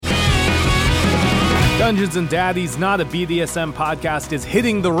Dungeons and Daddies, not a BDSM podcast, is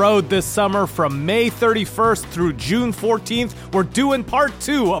hitting the road this summer from May 31st through June 14th. We're doing part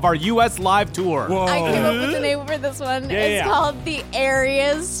 2 of our U.S. live tour. Whoa. I came up with the name for this one. Yeah, it's called the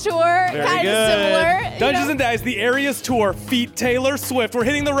Areas Tour. Kind of similar. Dungeons and Daddies, the Areas Tour, feat Taylor Swift. We're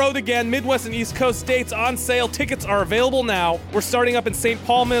hitting the road again. Midwest and East Coast dates on sale. Tickets are available now. We're starting up in St.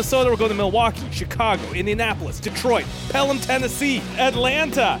 Paul, Minnesota. We're going to Milwaukee, Chicago, Indianapolis, Detroit, Pelham, Tennessee,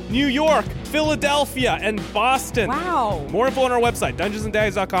 Atlanta, New York, Philadelphia, and Boston. Wow. More info on our website,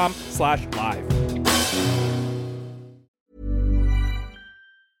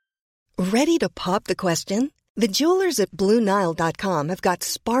 dungeonsanddaddies.com/live. Ready to pop the question? The jewelers at BlueNile.com have got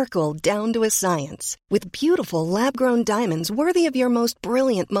sparkle down to a science with beautiful lab-grown diamonds worthy of your most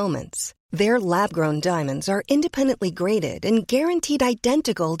brilliant moments. Their lab-grown diamonds are independently graded and guaranteed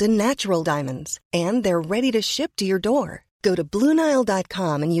identical to natural diamonds, and they're ready to ship to your door. Go to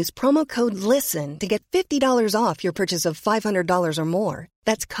BlueNile.com and use promo code LISTEN to get $50 off your purchase of $500 or more.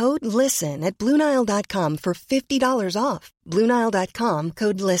 That's code LISTEN at BlueNile.com for $50 off. BlueNile.com,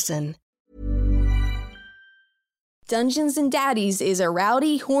 code LISTEN. Dungeons and Daddies is a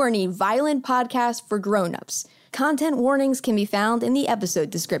rowdy, horny, violent podcast for grown-ups. Content warnings can be found in the episode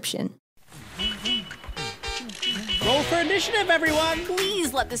description. Roll for initiative, everyone!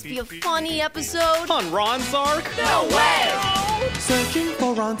 Please let this be a funny episode. On Ron's arc? No way! Searching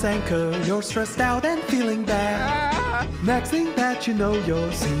for Ron's anchor, you're stressed out and feeling bad. Next thing that you know,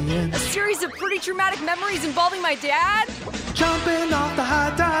 you're seeing A series of pretty traumatic memories involving my dad? jumping off the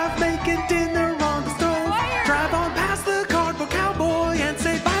high dive, making dinner on the stove. Drive on past the cardboard cowboy and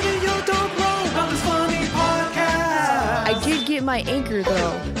say bye to your dog roll on this funny podcast. I did get my anchor,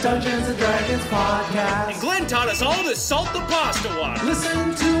 though. Dungeons and Dragons podcast. Glenn taught us all to salt the pasta water.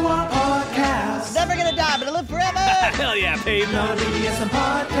 Listen to our podcast. Never gonna die, but I live forever. Hell yeah, Peyton. Not a BDSM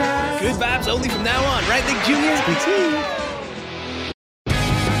podcast. Good vibes only from now on, right, Nick Jr.?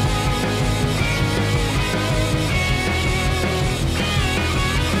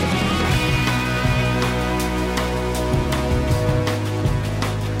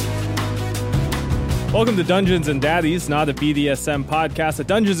 Welcome to Dungeons and Daddies, not a BDSM podcast, a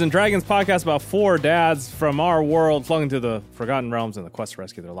Dungeons and Dragons podcast about 4 dads from our world flung into the Forgotten Realms in the quest to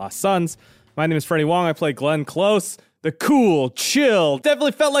rescue their lost sons. My name is Freddie Wong. I play Glenn Close, the cool, chill,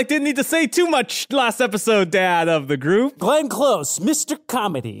 definitely felt like didn't need to say too much last episode dad of the group. Glenn Close, Mr.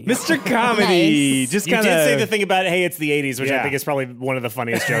 Comedy. Mr. Comedy. Nice. Just You kind of did say the thing about, hey, it's the 80s, which Yeah. I think is probably one of the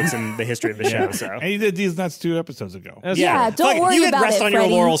funniest jokes in the history of the show. So. And you did these nuts 2 episodes ago. Yeah, don't worry you could about rest it, on your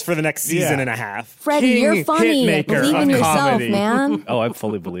Freddie. laurels for the next season Yeah. and a half. Freddie, King you're funny. hitmaker Believe of in yourself, comedy. man. Oh, I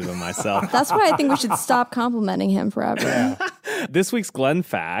fully believe in myself. That's why I think we should stop complimenting him forever. This week's Glenn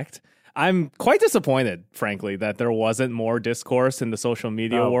fact. I'm quite disappointed, frankly, that there wasn't more discourse in the social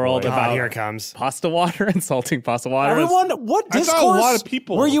media world about here it comes. pasta water and salting pasta water. Everyone, what I discourse saw a lot of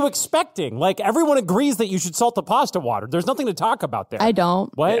people. were you expecting? Like, everyone agrees that you should salt the pasta water. There's nothing to talk about there. I don't.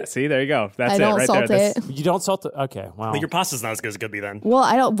 What? Yeah, see, there you go. That's I it don't right salt there. it. You don't salt the... Okay, wow. But your pasta's not as good as it could be then.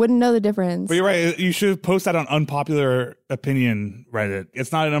 Well, wouldn't know the difference. But you're right. You should post that on Unpopular Opinion Reddit.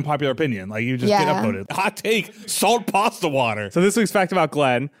 It's not an unpopular opinion. Like, you just get Yeah. uploaded. Hot take, salt pasta water. So this week's fact about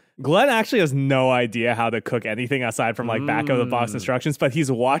Glenn. Glenn actually has no idea how to cook anything aside from like back of the box instructions, but he's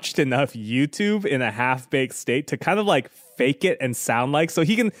watched enough YouTube in a half-baked state to kind of like fake it and sound like, so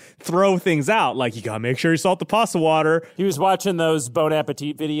he can throw things out. Like, you gotta make sure you salt the pasta water. He was watching those Bon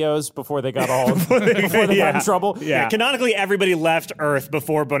Appetit videos before they got all... before they got in trouble. Yeah. Canonically, everybody left Earth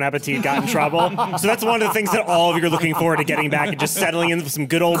before Bon Appetit got in trouble. So that's one of the things that all of you are looking forward to getting back and just settling in with some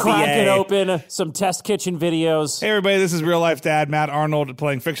good old Crack BA. it open, some test kitchen videos. Hey, everybody, this is real-life dad Matt Arnold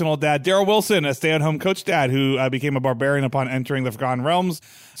playing fictional dad Daryl Wilson, a stay-at-home coach dad who became a barbarian upon entering the Forgotten Realms.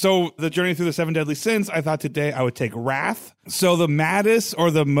 So the journey through the 7 deadly sins, I thought today I would take wrath. So the maddest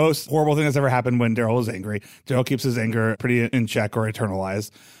or the most horrible thing that's ever happened when Daryl is angry. Daryl keeps his anger pretty in check or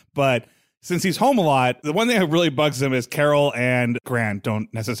eternalized. But since he's home a lot, the one thing that really bugs him is Carol and Grant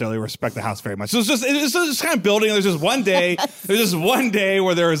don't necessarily respect the house very much. So it's just kind of building. There's just one day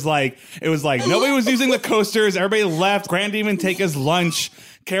where there was like, it was like nobody was using the coasters. Everybody left. Grant didn't even take his lunch.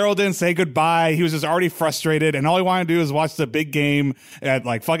 Carol didn't say goodbye. He was just already frustrated, and all he wanted to do was watch the big game at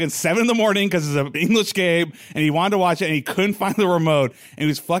like fucking 7 a.m. because it's an English game, and he wanted to watch it, and he couldn't find the remote, and he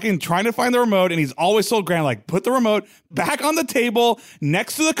was fucking trying to find the remote, and he's always told Grant, like, put the remote back on the table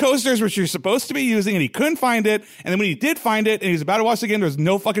next to the coasters, which you're supposed to be using, and he couldn't find it, and then when he did find it, and he was about to watch the game, there was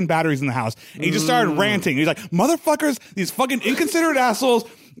no fucking batteries in the house, and he just started ranting. He's like, motherfuckers, these fucking inconsiderate assholes.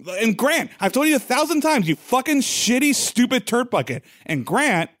 And Grant, I've told you 1,000 times, you fucking shitty, stupid turd bucket. And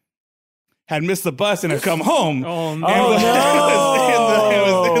Grant had missed the bus and had come home. Oh, no. And it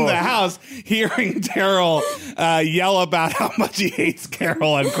was in the house. hearing Daryl yell about how much he hates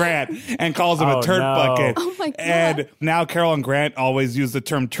Carol and Grant and calls him a turd bucket. Oh my God. And now Carol and Grant always use the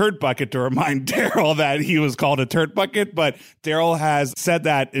term turd bucket to remind Daryl that he was called a turd bucket. But Daryl has said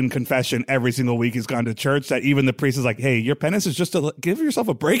that in confession every single week he's gone to church, that even the priest is like, hey, your penance is just to give yourself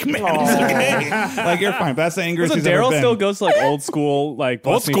a break, man. It's okay. Like, you're fine. But that's the angriest he's ever Daryl been. still goes to like old school, like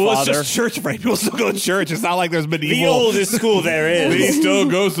Old bless me, school is Father. just church, right? People still go to church. It's not like there's medieval. The oldest school there is. He still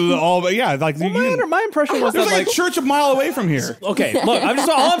goes to the all, but yeah, like My impression was there's that like a church a mile away from here. Okay, look,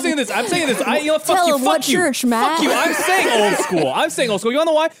 all I'm saying this. Fuck Tell you, him fuck what you, church, Matt. fuck you. I'm saying old school. You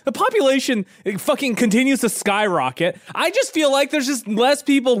wanna know why? The population fucking continues to skyrocket. I just feel like there's just less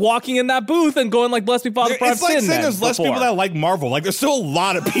people walking in that booth and going like, "Bless me, Father, for I've It's like sinned." saying there's less people that like Marvel. Like, there's still a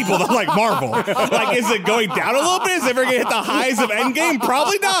lot of people that like Marvel. Like, is it going down a little bit? Is it ever going to hit the highs of Endgame?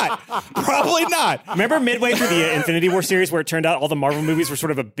 Probably not. Probably not. Remember midway through the Infinity War series where it turned out all the Marvel movies were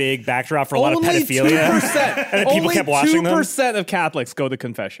sort of a big backdrop for a lot of pedophilia? 2%. And people kept watching them? 2% of Catholics go to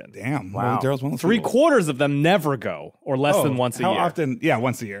confession. Damn. Wow. Well, Daryl's one of those 3/4 of them never go, or less than once a How year. often? Yeah,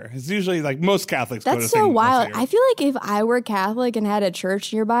 once a year. It's usually like most Catholics go to That's the so same wild. once a year. I feel like if I were Catholic and had a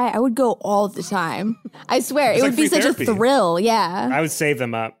church nearby, I would go all the time. I swear, it like would be free such therapy. a thrill. Yeah. I would save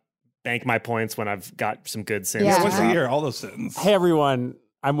them up, bank my points when I've got some good sins. Yeah. Once a year, all those sins. Hey, everyone.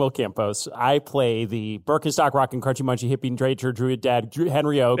 I'm Will Campos. I play the Birkenstock Rockin' Crunchy Munchy Hippie Drager Druid Dad,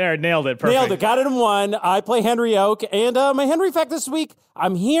 Henry Oak. There, nailed it. Perfect. Nailed it. Got it in one. I play Henry Oak. And my Henry fact this week,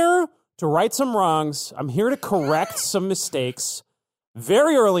 I'm here to right some wrongs. I'm here to correct some mistakes.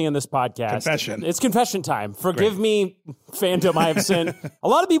 Very early in this podcast. Confession. It's confession time. Forgive me, fandom, I have sinned. A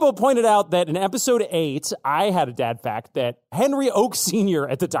lot of people pointed out that in episode 8, I had a dad fact that Henry Oak Sr.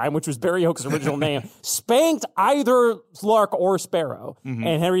 at the time, which was Barry Oak's original name, spanked either Lark or Sparrow. And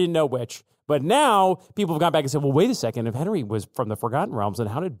Henry didn't know which. But now people have gone back and said, well, wait a second. If Henry was from the Forgotten Realms, then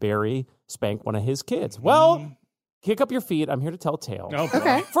how did Barry spank one of his kids? Well, kick up your feet. I'm here to tell a tale.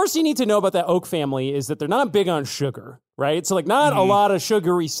 Okay. First, you need to know about that Oak family is that they're not big on sugar, right? So, like, not a lot of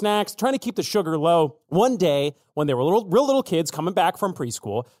sugary snacks, trying to keep the sugar low. One day, when they were real little kids coming back from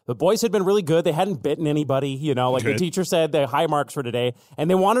preschool, the boys had been really good. They hadn't bitten anybody, you know, like the teacher said, they high marks for today, and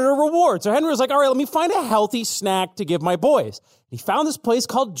they wanted a reward. So Henry was like, all right, let me find a healthy snack to give my boys. He found this place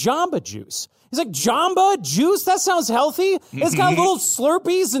called Jamba Juice. He's like, Jamba Juice? That sounds healthy. It's got little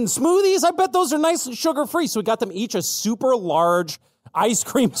Slurpees and smoothies. I bet those are nice and sugar-free. So we got them each a super large ice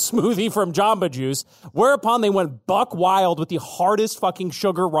cream smoothie from Jamba Juice, whereupon they went buck wild with the hardest fucking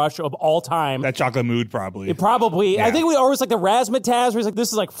sugar rush of all time. That chocolate mood, probably. It probably. Yeah. I think we always like the razzmatazz where he's like,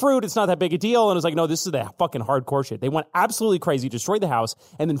 this is like fruit. It's not that big a deal. And it was like, no, this is the fucking hardcore shit. They went absolutely crazy, destroyed the house,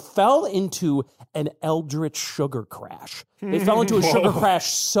 and then fell into an eldritch sugar crash. They fell into a sugar crash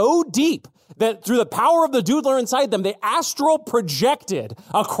so deep that through the power of the doodler inside them, they astral projected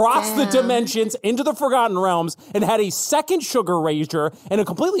across the dimensions into the Forgotten Realms and had a second sugar rager in a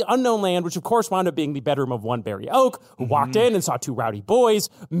completely unknown land, which of course wound up being the bedroom of one Barry Oak, who walked in and saw two rowdy boys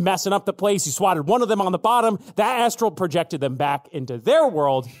messing up the place. He swatted one of them on the bottom. That astral projected them back into their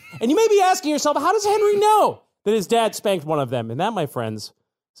world. And you may be asking yourself, how does Henry know that his dad spanked one of them? And that, my friends,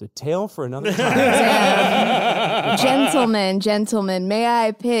 is a tale for another time. Gentlemen, may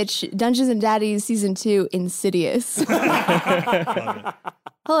I pitch Dungeons and Daddies Season 2 Insidious?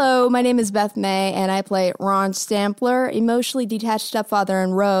 Hello, my name is Beth May, and I play Ron Stampler, emotionally detached stepfather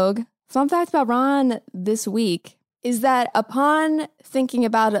and rogue. Fun fact about Ron this week is that upon thinking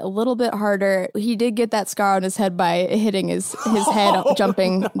about it a little bit harder, he did get that scar on his head by hitting his head up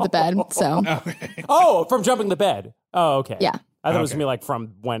jumping the bed. So, Oh, from jumping the bed. Oh, okay. Yeah. I thought it was going to be like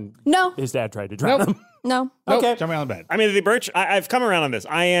from when No. his dad tried to drown him. no. Okay. Jumping on the bed. I mean, Birch, I've come around on this.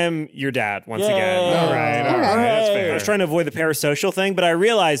 I am your dad once Yay. again. All right. That's I fair. was trying to avoid the parasocial thing, but I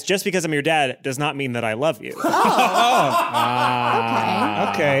realized just because I'm your dad does not mean that I love you.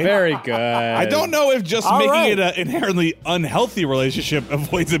 Okay. Very good. I don't know if just All making right. it an inherently unhealthy relationship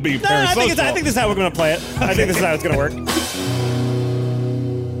avoids it being No, parasocial. I think this is how we're going to play it. I think this is how it's going to work.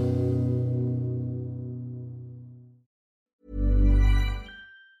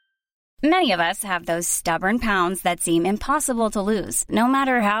 Many of us have those stubborn pounds that seem impossible to lose, no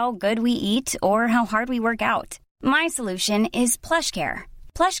matter how good we eat or how hard we work out. My solution is PlushCare.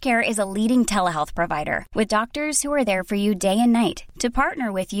 PlushCare is a leading telehealth provider with doctors who are there for you day and night to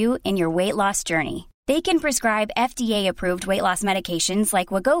partner with you in your weight loss journey. They can prescribe FDA-approved weight loss medications like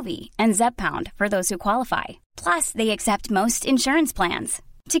Wegovy and Zepbound for those who qualify. Plus, they accept most insurance plans.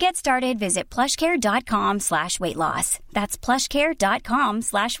 To get started, visit plushcare.com/weightloss. That's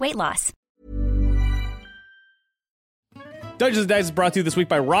plushcare.com/weightloss. Dungeons & Daddies is brought to you this week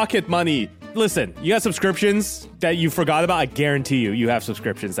by Rocket Money. Listen, you got subscriptions that you forgot about. I guarantee you have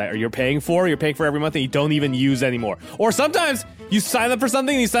subscriptions that you're paying for every month and you don't even use anymore. Or sometimes you sign up for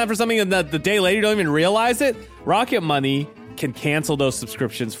something and the day later you don't even realize it. Rocket Money can cancel those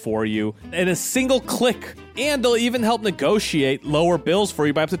subscriptions for you in a single click. And they'll even help negotiate lower bills for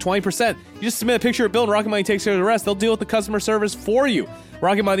you by up to 20%. You just submit a picture of bill and Rocket Money takes care of the rest. They'll deal with the customer service for you.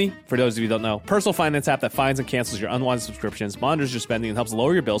 Rocket Money, for those of you who don't know, personal finance app that finds and cancels your unwanted subscriptions, monitors your spending, and helps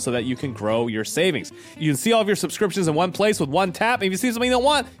lower your bills so that you can grow your savings. You can see all of your subscriptions in one place with one tap. And if you see something you don't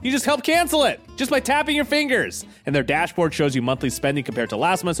want, you just help cancel it just by tapping your fingers. And their dashboard shows you monthly spending compared to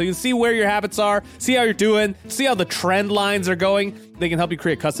last month, so you can see where your habits are, see how you're doing, see how the trend lines are going. They can help you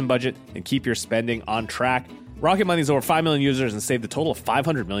create a custom budget and keep your spending on track. Rocket Money's over 5 million users and saved a total of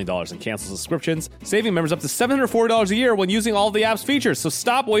 $500 million in canceled subscriptions, saving members up to $740 a year when using all of the app's features. So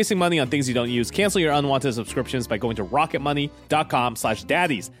stop wasting money on things you don't use. Cancel your unwanted subscriptions by going to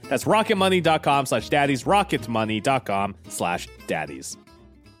rocketmoney.com/daddies. That's rocketmoney.com/daddies, rocketmoney.com/daddies.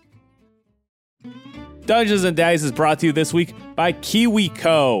 Dungeons and Daddies is brought to you this week by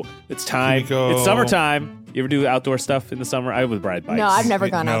KiwiCo. It's time. KiwiCo. It's summertime. You ever do outdoor stuff in the summer? I would ride bikes. No, I've never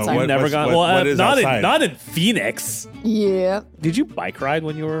gone outside. You've never gone? What is outside? Not in Phoenix. Yeah. Did you bike ride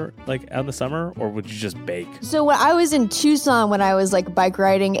when you were like out in the summer, or would you just bake? So when I was in Tucson when I was like bike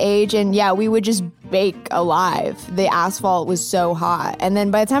riding age, and yeah, we would just bake alive. The asphalt was so hot. And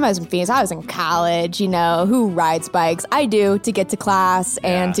then by the time I was in Phoenix, I was in college, you know, who rides bikes? I do, to get to class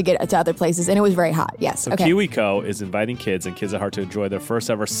and to get to other places. And it was very hot. Yes. So okay. KiwiCo is inviting kids and kids at heart to enjoy their first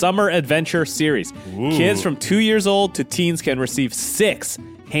ever summer adventure series. Kids from 2 years old to teens can receive 6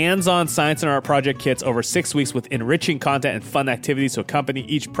 hands-on science and art project kits over 6 weeks with enriching content and fun activities to accompany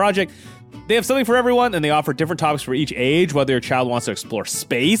each project. They have something for everyone, and they offer different topics for each age, whether your child wants to explore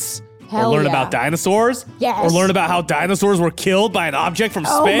space, or learn about dinosaurs, or learn about how dinosaurs were killed by an object from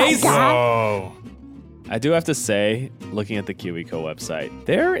space. My God. Oh. I do have to say, looking at the KiwiCo website,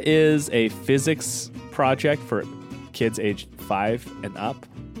 there is a physics project for kids aged 5 and up.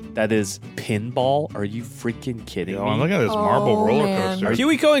 That is pinball. Are you freaking kidding me? I'm looking at this marble roller coaster.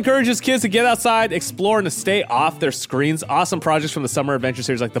 KiwiCo encourages kids to get outside, explore, and to stay off their screens. Awesome projects from the Summer Adventure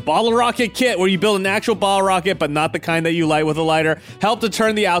Series, like the Bottle Rocket Kit, where you build an actual bottle rocket, but not the kind that you light with a lighter. Help to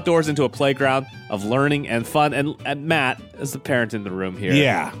turn the outdoors into a playground of learning and fun. And Matt, as the parent in the room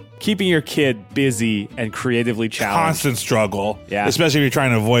here, keeping your kid busy and creatively challenged. Constant struggle. Yeah. Especially if you're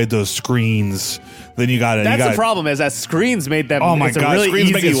trying to avoid those screens. Then you got to. That's the problem, is that screens made them. Oh my it's God, a really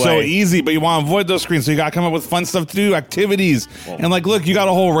screens make it easy so way. easy, but you want to avoid those screens, so you got to come up with fun stuff to do, activities. And like, look, you got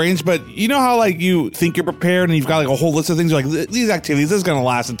a whole range, but you know how like you think you're prepared and you've got like a whole list of things. You're like, these activities, this is going to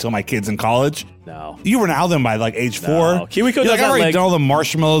last until my kid's in college. No. You run out of them by like age 4. KiwiCo You're does like, that, I've already like- done all the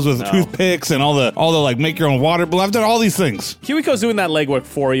marshmallows with toothpicks and all the like make your own water balloon. I've done all these things. KiwiCo's doing that legwork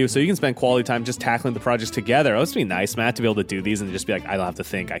for you, so you can spend quality time just tackling the projects together. It must be nice, Matt, to be able to do these and just be like, I don't have to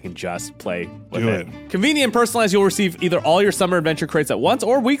think. I can just play with Do it. it. Convenient and personalized, you'll receive either all your summer adventure crates at once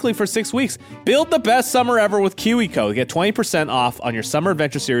or weekly for 6 weeks. Build the best summer ever with KiwiCo. Get 20% off on your summer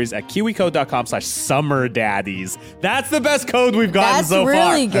adventure series at kiwico.com/summerdaddies. That's the best code we've gotten That's so far.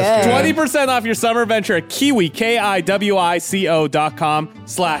 really good. 20% off your summer adventure at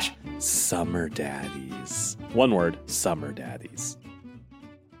kiwico.com/summerdaddies. One word, Summer Daddies.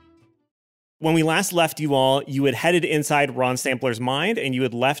 When we last left you all, you had headed inside Ron Stampler's mind, and you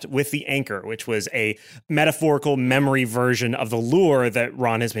had left with the anchor, which was a metaphorical memory version of the lure that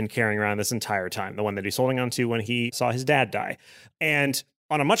Ron has been carrying around this entire time, the one that he's holding onto when he saw his dad die. And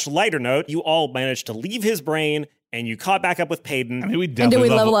on a much lighter note, you all managed to leave his brain, and you caught back up with Payton. I mean, we And definitely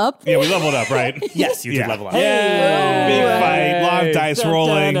did we level up? Yeah, we leveled up, right? Yes, you did level up. Big fight, lot of dice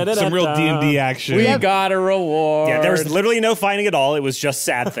rolling, some real D&D action. We got a reward. Yeah, there was literally no fighting at all. It was just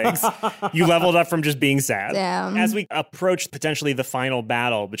sad things. You leveled up from just being sad. Damn. As we approached potentially the final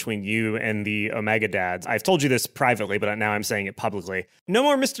battle between you and the Omega Dads, I've told you this privately, but now I'm saying it publicly. No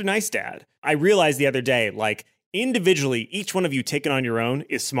more Mr. Nice Dad. I realized the other day, like, individually, each one of you taken on your own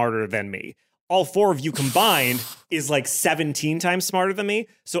is smarter than me. All 4 of you combined is like 17 times smarter than me.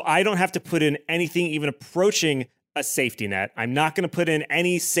 So I don't have to put in anything even approaching a safety net. I'm not going to put in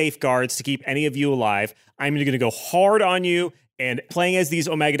any safeguards to keep any of you alive. I'm going to go hard on you, and playing as these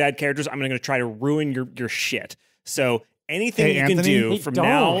Omega Dad characters, I'm going to try to ruin your shit. So anything Hey, you Anthony? can do Hey, from don't.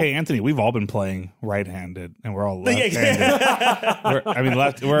 now. Hey, Anthony, we've all been playing right-handed, and we're all left-handed.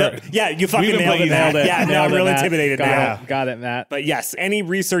 Left. Yeah, you fucking We've been nailed it. playing that. Yeah, now I'm real intimidated now. Got it, Matt. But yes, any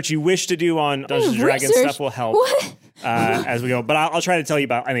research you wish to do on Dungeons & Dragons Research? stuff will help. What? as we go. But I'll try to tell you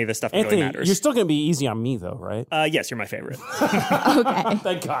about any of the stuff that Anthony, really matters. you're still going to be easy on me, though, right? Yes, you're my favorite. Okay.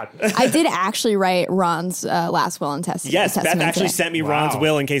 Thank God. I did actually write Ron's last will and testament. Yes, Beth actually today. sent me Ron's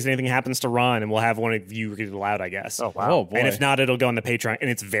will in case anything happens to Ron, and we'll have one of you read it aloud, I guess. Oh, wow. Oh boy. And if not, it'll go on the Patreon, and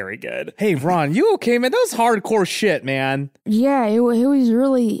it's very good. Hey, Ron, you okay, man? That was hardcore shit, man. Yeah, it was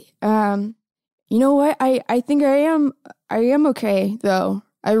really. You know what? I think I am okay though.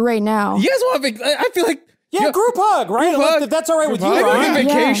 Right now. You guys want to? I feel like Group hug, right? Group hug. If that's all right with you, Like, Ron. on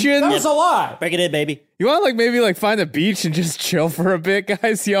vacation. That was a lot. Break it in, baby. You want to maybe find a beach and just chill for a bit,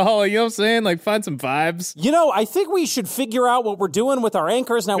 guys, y'all. You know what I'm saying? Like find some vibes. You know, I think we should figure out what we're doing with our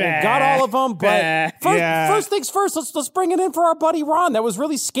anchors. Now, we've got all of them, but first things first, let's bring it in for our buddy Ron. That was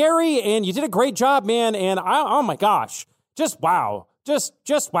really scary, and you did a great job, man. And oh my gosh, just wow.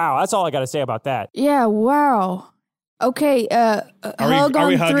 Just wow. That's all I got to say about that. Yeah. Wow. Okay. Hug are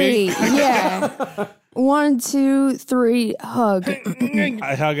we on hugging? 3. Yeah. 1, 2, 3. Hug.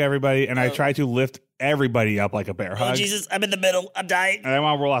 I hug everybody, and I try to lift everybody up like a bear hug. Oh, Jesus, I'm in the middle. I'm dying. And I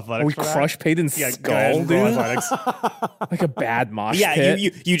want to roll athletics. We for that. crush Peyton's Go skull, ahead and roll dude. athletics. Like a bad mosh Yeah,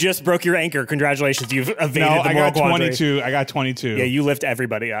 pit. you just broke your anchor. Congratulations. You've evaded No, the I moral got quandary. 22. I got 22. Yeah, you lift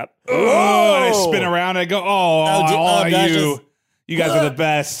everybody up. Oh, and I spin around. And I go, gosh, you. You guys are the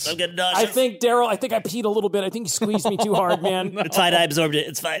best. I'm getting I nauseous. think, Daryl, I peed a little bit. I think you squeezed me too hard, man. It's fine. I absorbed it.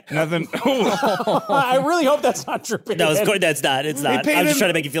 It's fine. Nothing. I really hope that's not true. No, that's not. It's not. I'm Peyton- just trying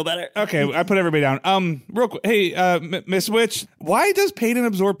to make you feel better. Okay, I put everybody down. Real quick. Hey, Miss Witch, why does Peyton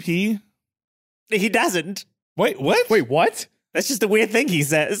absorb pee? He doesn't. Wait, what? Wait, what? That's just a weird thing he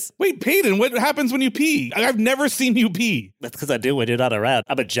says. Wait, Peyton, what happens when you pee? I've never seen you pee, That's because I do when you're not around.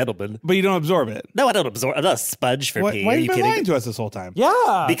 I'm a gentleman. but you don't absorb it. No, I don't absorb. I'm not a sponge for Why pee. have Are you you been kidding? lying to us this whole time?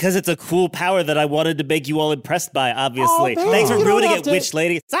 Yeah. Because it's a cool power that I wanted to make you all impressed by, obviously. Oh, baby, Thanks for you don't ruining have it, to- witch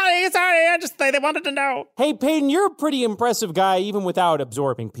lady. Sorry. I just they wanted to know. Hey, Peyton, you're a pretty impressive guy even without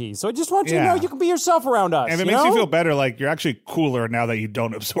absorbing pee. So I just want you to Yeah. know you can be yourself around us. And if it you makes you know? feel better, like you're actually cooler now that you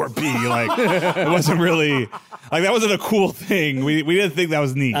don't absorb pee. Like it wasn't really like that wasn't a cool thing. We didn't think that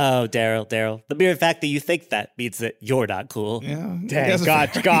was neat. Oh, Daryl. The mere fact that you think that means that you're not cool. yeah, I Dang, guess-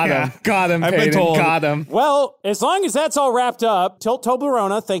 got Yeah. him. Got him, I've been Peyton. told. Got him. Well, as long as that's all wrapped up, Tilt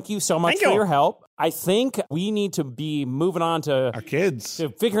Toblerone, thank you so much Thank for you. your help. I think we need to be moving on to Our kids.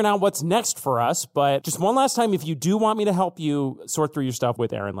 figuring out what's next for us. But just one last time, if you do want me to help you sort through your stuff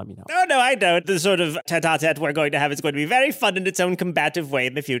with Aaron, let me know. No, I don't. The sort of tete-a-tete we're going to have is going to be very fun in its own combative way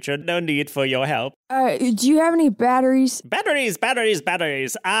in the future. No need for your help. Do you have any batteries? Batteries.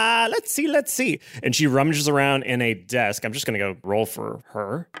 Let's see. And she rummages around in a desk. I'm just going to go roll for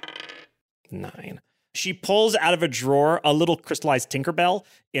her. 9. She pulls out of a drawer a little crystallized Tinkerbell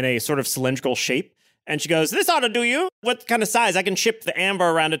in a sort of cylindrical shape. And she goes, "This ought to do you. What kind of size? I can ship the amber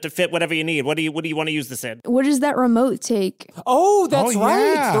around it to fit whatever you need. What do you want to use this in?" What does that remote take? Oh, that's Oh,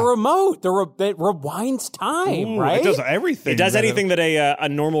 right. yeah. The remote. That rewinds time, right? It does everything. It does that anything that a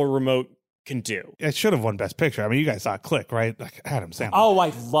normal remote can do. It should have won Best Picture. I mean, you guys saw Click, right? Like Adam Sandler. Oh, I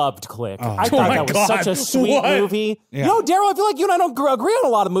loved Click. I Oh thought my that was God. such a sweet What? movie. Yeah. You know, Daryl, I feel like you and I don't agree on a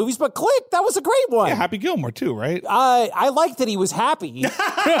lot of movies, but Click, that was a great one. Yeah, Happy Gilmore too, right? I like that he was happy.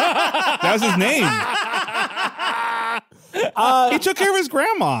 That was his name. He took care of his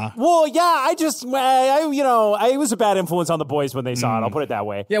grandma. Well, yeah, I was a bad influence on the boys when they saw it. I'll put it that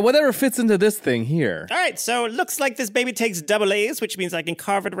way. Yeah, whatever fits into this thing here. All right, so it looks like this baby takes double A's, which means I can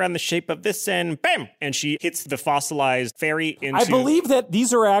carve it around the shape of this and bam! And she hits the fossilized fairy into... I believe that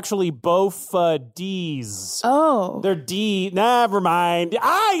these are actually both D's. Oh. They're D. Never mind.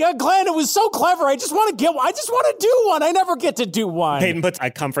 Glenn, it was so clever. I just want to do one. I never get to do one. Peyton puts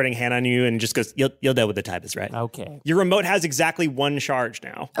a comforting hand on you and just goes, you'll know when the time is right. Okay. Your remote has exactly one charge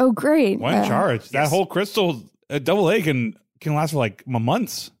now. Oh, great. One charge. That whole crystal double A can last for like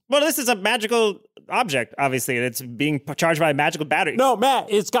months. Well, this is a magical object, obviously, and it's being charged by a magical battery. No, Matt,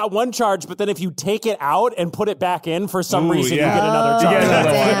 it's got one charge, but then if you take it out and put it back in, for some Ooh, reason, yeah. you get another Oh, charge. You get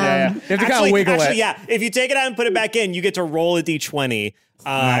another one. damn. Yeah. You have to kind of wiggle it. Yeah. If you take it out and put it back in, you get to roll a d20.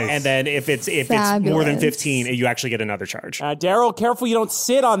 Nice. And then if it's more than Fabulous. 15, you actually get another charge. Daryl, careful you don't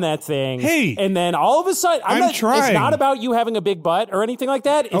sit on that thing. Hey. And then all of a sudden, I'm trying. It's not about you having a big butt or anything like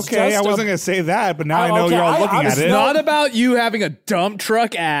that. It's Okay, just I wasn't going to say that, but now I know okay, you're all looking I was at it. Not about you having a dump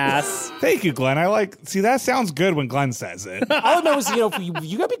truck ass. Thank you, Glenn. See, that sounds good when Glenn says it. All I know is,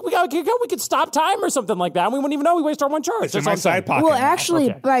 we could stop time or something like that. And we wouldn't even know we wasted our one charge. It's in That's my all I'm saying. side pocket. Well, now.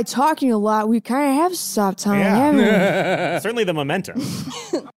 actually, Okay. by talking a lot, we kind of have stopped time, Yeah. haven't we? Certainly the momentum.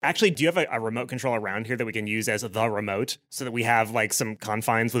 Actually, do you have a remote control around here that we can use as the remote so that we have like some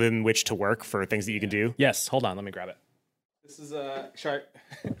confines within which to work for things that you can do? Yes, hold on, let me grab it. This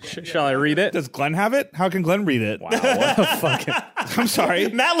is shall I read it? Does Glenn have it? How can Glenn read it? Wow, what a fucking... I'm sorry.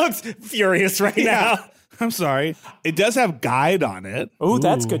 Matt looks furious right now. I'm sorry. It does have guide on it. Oh,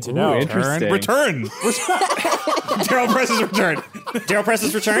 that's good to know. Interesting. Return. Daryl presses return. Daryl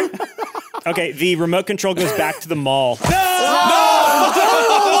presses return. Okay, the remote control goes back to the mall. What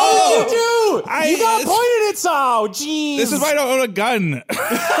did you do? You got pointed at so. Jeez. This is why I don't own a gun.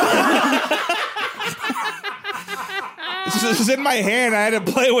 This is in my hand. I had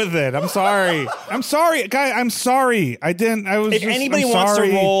to play with it. I'm sorry. I'm sorry, guy. I'm sorry. I didn't. I was. If anybody I'm wants sorry.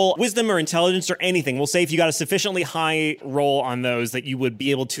 to roll wisdom or intelligence or anything, we'll say if you got a sufficiently high roll on those that you would be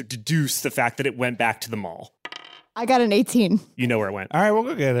able to deduce the fact that it went back to the mall. I got an 18. You know where it went. All right, we'll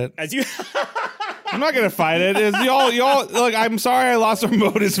go get it. As you. I'm not gonna fight it. It's y'all. Look, I'm sorry I lost the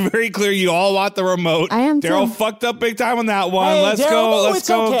remote. It's very clear you all want the remote. I am Daryl too. fucked up big time on that one. Hey, Let's Daryl, go. no, Let's it's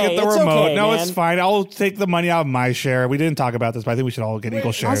go okay. get the It's remote. okay, No, man. it's fine. I'll take the money out of my share. We didn't talk about this, but I think we should all get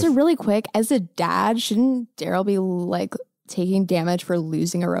equal shares. Also, really quick, as a dad, shouldn't Daryl be like taking damage for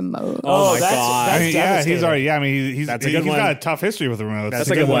losing a remote? Oh, my God. I mean, yeah, devastating. he's already. Yeah, I mean, he's That's a good he's one. got a tough history with the remotes. That's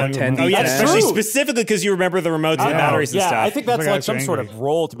like a what, 10 Oh, yeah, That's especially true. specifically because you remember the remotes and the batteries and yeah, stuff. I think that's Like, I like was some sort angry. of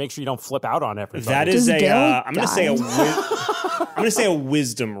roll to make sure you don't flip out on everybody. That is Does a. Daryl I'm going to say a. die? I'm going to say a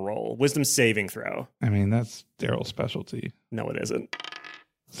wisdom roll, wisdom saving throw. I mean, that's Daryl's specialty. No, it isn't.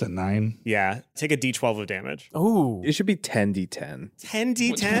 It's a 9. Yeah, take a D12 of damage. Ooh. It should be 10d10.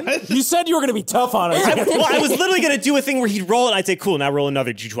 10d10. You said you were going to be tough on it. Well, I was literally going to do a thing where he'd roll it. I'd say, cool, now roll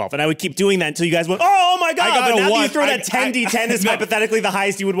another D12. And I would keep doing that until you guys went, oh my God. I got But a now that you 1. throw that 10d10 is No. hypothetically the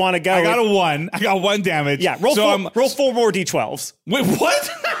highest you would want to go. I got a 1. I got 1 damage. Yeah, roll, so roll 4 more D12s. Wait, what?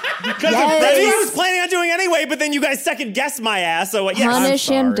 Because Yes. That's what I was planning on doing anyway, but then you guys second guessed my ass. So, yes. Punish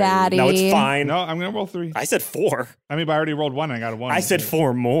him, sorry. daddy. No, it's fine. No, I'm gonna roll 3. I said 4. I mean, but I already rolled 1. I got a 1. I said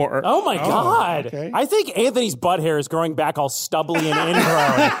 4 more. Oh my God. okay. I think Anthony's butt hair is growing back all stubbly and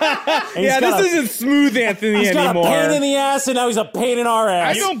ingrown. And Yeah, got this isn't smooth Anthony He's got anymore. a pain in the ass and now he's a pain in our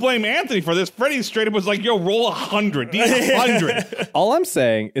I ass. don't blame Anthony for this. Freddie straight up was like, yo, roll 100. Need 100. All I'm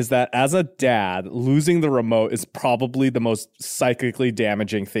saying is that as a dad, losing the remote is probably the most psychically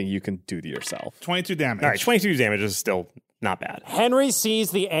damaging thing you can do to yourself. 22 damage. All right, 22 damage is still not bad. Henry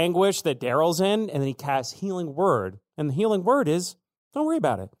sees the anguish that Daryl's in, and then he casts Healing Word. And the Healing Word is, don't worry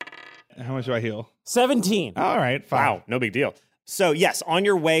about it. How much do I heal? 17. All right, fine. Wow, no big deal. So, yes, on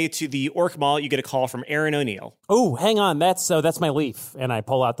your way to the Orc Mall, you get a call from Aaron O'Neill. Oh, hang on. That's my leaf. And I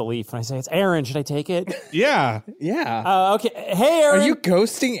pull out the leaf and I say, it's Aaron. Should I take it? Yeah. Yeah. Okay. Hey, Aaron. Are you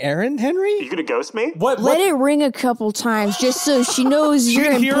ghosting Aaron, Henry? You gonna ghost me? What? Let it ring a couple times just so she knows She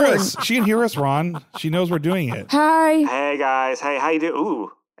you're can hear important. us. She can hear us, Ron. She knows we're doing it. Hi. Hey guys, hey, how you doing?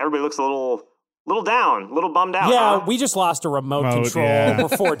 Ooh, everybody looks a little down, a little bummed out. Yeah, huh? we just lost a remote control. yeah. We're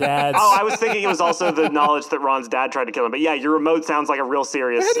 4 dads. Oh, I was thinking it was also the knowledge that Ron's dad tried to kill him. But yeah, your remote sounds like a real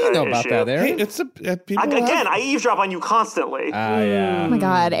serious How do you know about issue. that, Aaron? Hey, it's a people Again, have- I eavesdrop on you constantly. Yeah. Oh my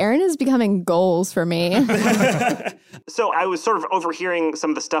God, Aaron is becoming goals for me. So I was sort of overhearing some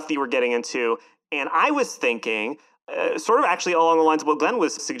of the stuff that you were getting into, and I was thinking, sort of actually along the lines of what Glenn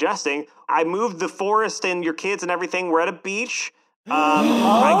was suggesting, I moved the forest and your kids and everything. We're at a beach.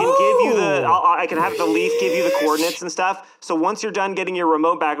 I can give you I can have the leaf give you the coordinates and stuff. So once you're done getting your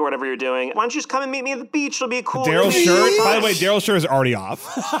remote back or whatever you're doing, why don't you just come and meet me at the beach? It'll be a cool. Daryl's it'll be shirt, fun. by the way, Daryl's shirt is already off.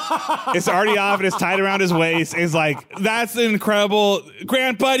 It's already off and it's tied around his waist. It's like, that's incredible.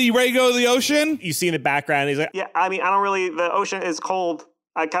 Grandpa, you ready to go to the ocean? You see in the background, he's like, Yeah, I mean, I don't really. The ocean is cold.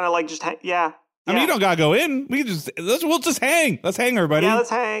 I kind of like just yeah. I mean, you don't gotta go in. We'll just hang. Let's hang, everybody. Yeah,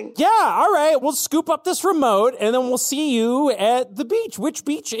 let's hang. Yeah, all right. We'll scoop up this remote and then we'll see you at the beach. Which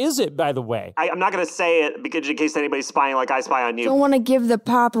beach is it, by the way? I'm not going to say it because in case anybody's spying like I spy on you. Don't want to give the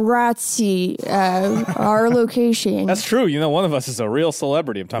paparazzi our location. That's true. You know, one of us is a real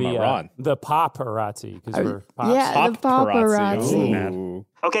celebrity. I'm talking about Ron. The paparazzi. Because we're pops. Yeah, the paparazzi. Ooh.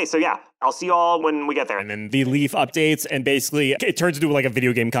 Okay, so yeah, I'll see you all when we get there. and then the leaf updates, and basically it turns into like a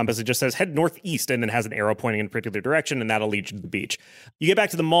video game compass. It just says head northeast, and then has an arrow pointing in a particular direction, and that'll lead you to the beach. You get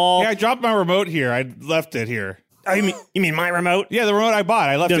back to the mall. Yeah, I dropped my remote here. I left it here. Oh, you mean my remote? Yeah, the remote I bought.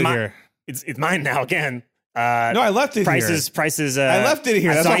 I left it here. It's mine now again. No, I left it Prices. I left it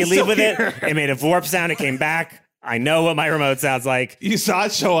here. I That's saw why you it's leave still with here. it. It made a vorp sound. It came back. I know what my remote sounds like. You saw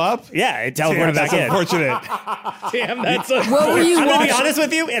it show up? Yeah, it teleported Damn, back that's in. unfortunate. Damn, that's What were you I'm gonna be watching? honest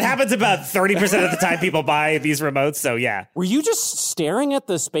with you. It happens about 30% of the time people buy these remotes. So yeah. Were you just staring at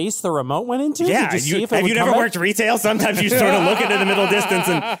the space the remote went into? Yeah, to see if it have would you come never back? worked retail? Sometimes you sort of look into the middle distance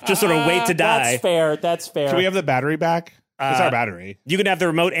and just sort of wait to die. That's fair. That's fair. Can we have the battery back? It's our battery. You can have the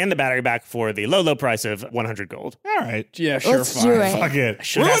remote and the battery back for the low price of 100 gold. All right. Yeah, sure, Let's fine. do it. Fuck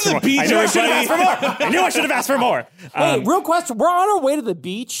it. We're on the beach. I knew I should have asked for more. I knew I should have asked for more. Wait, real question. We're on our way to the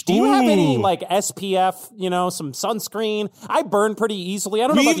beach. Do you have any like SPF, some sunscreen? I burn pretty easily. I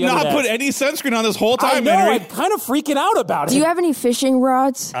don't know We've about the other not put dads. any sunscreen on this whole time, I know. Henry. I'm kind of freaking out about it. Do you have any fishing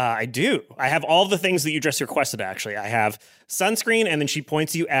rods? I do. I have all the things that you just requested, actually. I have sunscreen, and then she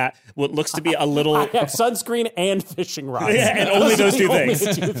points you at what looks to be a little... I have sunscreen and fishing rods. Yeah, and only those two Only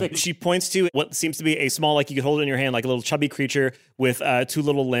things. the two things. She points to what seems to be a small, like you could hold it in your hand, like a little chubby creature with 2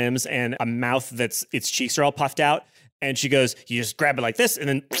 little limbs and a mouth that's its cheeks are all puffed out. And she goes, you just grab it like this and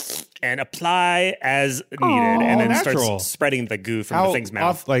then and apply as needed, and then natural. starts spreading the goo from the thing's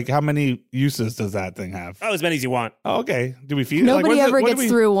mouth. How many uses does that thing have? Oh, as many as you want. Oh, okay. Do we feed it? Nobody Like, ever gets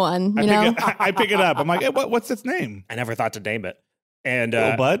through one, I pick it up. I'm like, hey, what's its name? I never thought to name it. And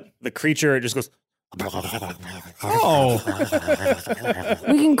Little bud? the creature just goes, Oh,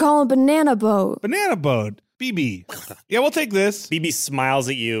 We can call him Banana Boat. banana boat. BB. Yeah, we'll take this. BB smiles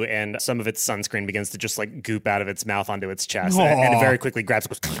at you, and some of its sunscreen begins to just like goop out of its mouth onto its chest, Aw. and it very quickly grabs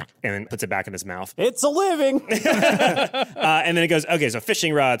it and then puts it back in his mouth. It's a living. And then it goes, okay, so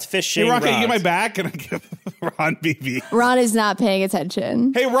fishing rods. Hey, Ron, can you get my back? And I give Ron BB. Ron is not paying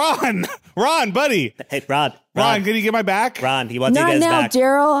attention. Hey, Ron. Ron, buddy. Hey, Ron, Ron, can you get my back? Ron, he wants you Not guys now, back.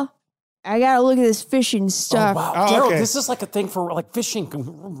 Daryl. I gotta look at this fishing stuff. Wow, Oh, Daryl, okay. this is like a thing for like fishing.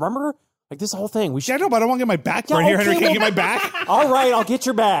 Remember? Like this whole thing. We Yeah, I should. know, but I don't want to get my back burned here. Henry, can you get my back? All right, I'll get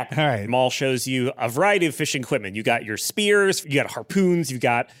your back. All right. Maul shows you a variety of fishing equipment. You got your spears, you got harpoons, you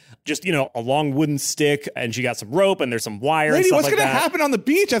got just, a long wooden stick, and you got some rope, and there's some wire Lady, and stuff what's like going to that. happen on the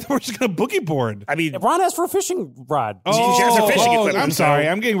beach? I thought we were just going to boogie board. I mean, Ron asked for a fishing rod. She has her fishing equipment, I'm so- sorry.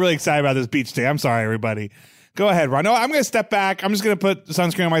 I'm getting really excited about this beach day. I'm sorry, everybody. Go ahead, Ron. No, I'm going to step back. I'm just going to put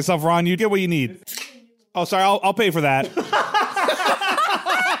sunscreen on myself. Ron, you get what you need. Oh, sorry. I'll pay for that.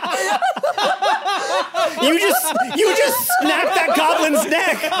 You just snapped that goblin's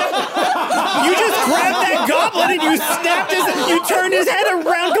neck. You just grabbed that goblin and you turned his head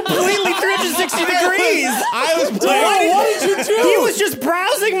around completely 360 degrees. I was Daryl, what did you do? He was just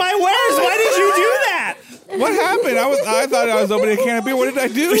browsing my wares. Why did you do that? What happened? I thought I was opening a can of beer. What did I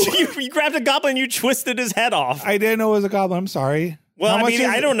do? You grabbed a goblin and you twisted his head off. I didn't know it was a goblin. I'm sorry. Well, How I much mean, is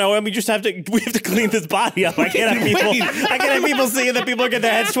I it? don't know. We have to clean this body up. I can't have people seeing that people are getting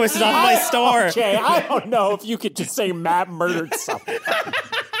their heads twisted off my store. Okay, I don't know if you could just say Matt murdered someone.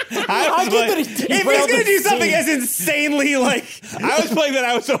 I get that he If he's derailed going to the do something scene. as insanely like, I was playing that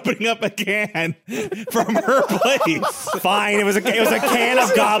I was opening up a can from her place. fine, it was a can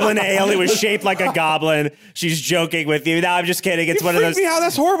of goblin ale. It was shaped like a goblin. She's joking with you. No, I'm just kidding. It's one of those. Me out.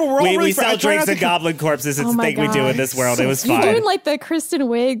 That's horrible. We're all We really sell drinks and goblin corpses. It's Oh the my thing we do in this world. It was You're fine. doing like the Kristen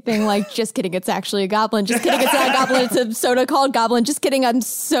Wiig thing, like, just kidding, it's actually a goblin. Just kidding, it's not a goblin. It's a soda called Goblin. Just kidding, I'm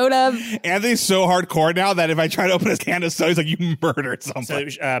soda. Anthony's so hardcore now that if I try to open his can of soda, he's like, you murdered So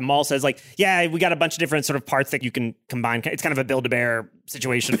someone. Maul says, like, yeah, we got a bunch of different sort of parts that you can combine. It's kind of a Build-A-Bear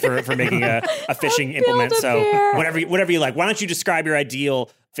situation for making a fishing implement. So Build-A-Bear. whatever you like. Why don't you describe your ideal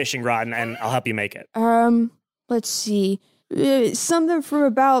fishing rod and I'll help you make it. Let's see. Something from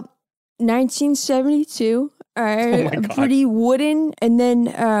about 1972. Pretty wooden, and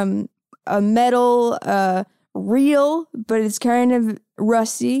then a metal reel, but it's kind of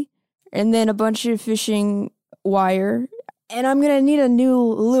rusty, and then a bunch of fishing wire. And I'm gonna need a new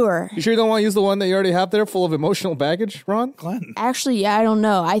lure. You sure you don't want to use the one that you already have there full of emotional baggage, Ron? Glenn. Actually, yeah, I don't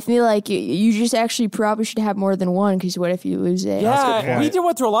know. I feel like you just actually probably should have more than one, because what if you lose it? Yeah, we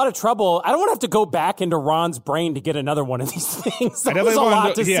went through a lot of trouble. I don't want to have to go back into Ron's brain to get another one of these things. That was definitely a wanna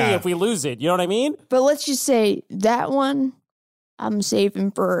lot do- to see yeah. if we lose it. You know what I mean? But let's just say that one I'm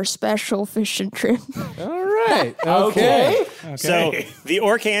saving for a special fishing trip. All right. Okay. So the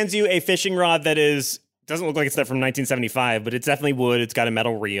orc hands you a fishing rod that doesn't look like it's from 1975, but it's definitely wood. It's got a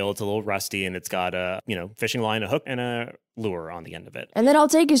metal reel. It's a little rusty, and it's got a fishing line, a hook, and a lure on the end of it. And then I'll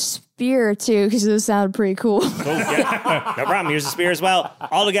take a spear too, because those sound pretty cool. Cool. Yeah. No problem. Here's a spear as well.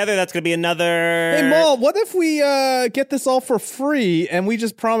 Altogether, that's going to be another. Hey, Maul, what if we get this all for free and we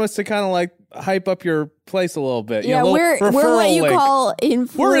just promise to kind of like hype up your place a little bit? Yeah, we're what you call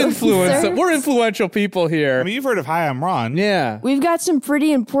influencers. We're influential people here. I mean, you've heard of Hi, I'm Ron. Yeah. We've got some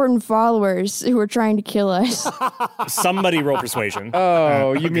pretty important followers who are trying to kill us. Somebody roll persuasion.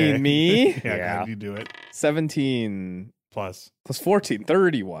 Oh, you mean me? Yeah, Yeah. you do it. 17 Plus. plus 14,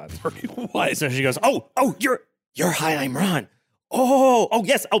 31. What? So she goes, oh, you're Hi, I'm Ron. Oh,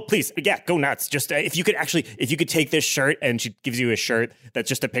 yes. Oh, please. Yeah, go nuts. Just if you could take this shirt, and she gives you a shirt that's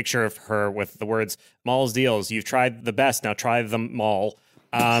just a picture of her with the words Maul's Deals. You've tried the best. Now try them all.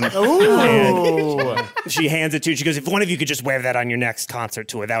 Ooh. And she hands it to you. She goes, if one of you could just wear that on your next concert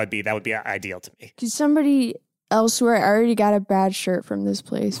tour, that would be ideal to me. Could somebody else wear it? I already got a bad shirt from this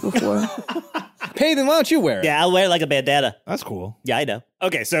place before. Peyton, why don't you wear it? Yeah, I'll wear it like a bandana. That's cool. Yeah, I know.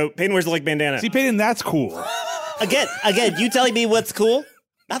 Okay, so Peyton wears the like bandana. See, Peyton, that's cool. Again, you telling me what's cool?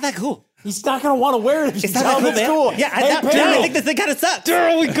 Not that cool. He's not going to want to wear it if you It's not tell him that it's cool, cool. man. Yeah, Hey, I think this thing kind of sucks.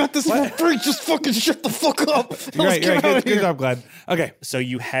 Daryl, we got this for free. Just fucking shut the fuck up. You're right. Good job, Glenn. Okay. So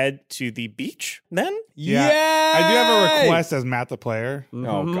you head to the beach then? Yeah. I do have a request as Matt the player.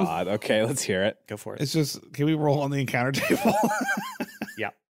 Oh, God. Okay, let's hear it. Go for it. It's just, can we roll on the encounter table? Yeah.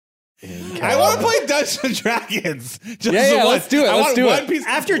 I want to play Dungeons and Dragons. Just Yeah, let's do it. Let's do it. Piece.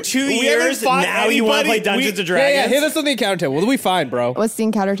 After 2 We years, haven't fought now you want to play anybody. Dungeons and Yeah, Dragons? hit us on the encounter table. What do we find, bro? What's the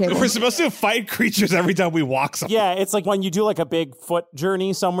encounter table? We're supposed to fight creatures every time we walk somewhere. Yeah, it's like when you do like a big foot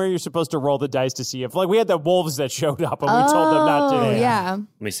journey somewhere, you're supposed to roll the dice to see if, like, we had the wolves that showed up and we told them not to. Yeah. Let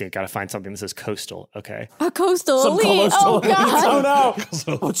me see. Got to find something that says coastal. Okay. A coastal Some elite. coastal Oh, elites. God.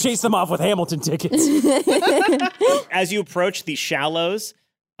 Oh, no. We'll chase them off with Hamilton tickets. As you approach the shallows,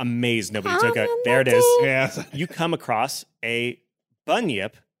 amazed nobody took it. There it is. Yeah. You come across a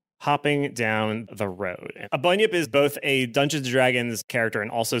bunyip hopping down the road. A bunyip is both a Dungeons & Dragons character and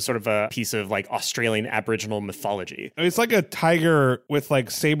also sort of a piece of like Australian Aboriginal mythology. It's like a tiger with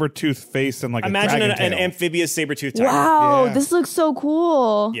like saber-toothed face and like Imagine a an dragon tail. amphibious saber-toothed tiger. Wow, Yeah. this looks so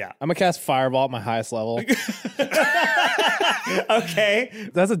cool. Yeah. I'm going to cast Fireball at my highest level. Okay.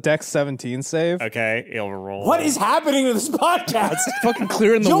 That's a Dex 17 save. Okay. It'll roll. What is happening to this podcast? Fucking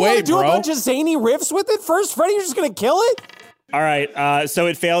clearing the You way, want to do bro. a bunch of zany riffs with it first, Freddie? You're just going to kill it? All right. So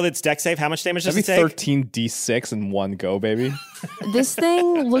it failed its dex save. How much damage does That'd it be take? 13d6 in one go, baby. This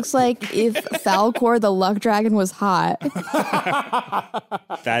thing looks like if Falcor the Luck Dragon was hot.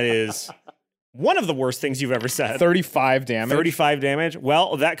 That is one of the worst things you've ever said. 35 damage. 35 damage.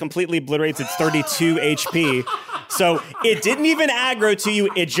 Well, that completely obliterates its 32 HP. So it didn't even aggro to you.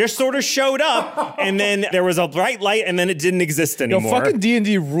 It just sort of showed up, and then there was a bright light, and then it didn't exist Yo, anymore. fucking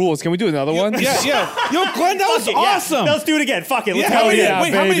D&D rules. Can we do another one? Yeah. Yo, Glenn, that was Fuck it, yeah. awesome. Let's do it again. Fuck it. Let's Yeah, go wait,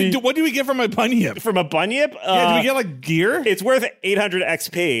 again. how many? baby. What do we get from a bunyip? From a bunyip? Yeah, do we get like gear? It's worth 800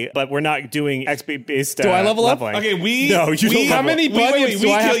 XP, but we're not doing XP based. Do I level up? leveling. Okay, No, you don't How level many up. bunyips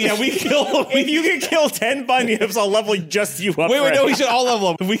do I have to we kill. If you can kill 10 bunyips, I'll level just you up. Wait, no, Fred. we should all level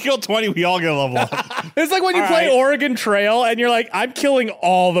up. If we kill 20, we all get a level up. It's like when you All play right. Oregon Trail and you're like, I'm killing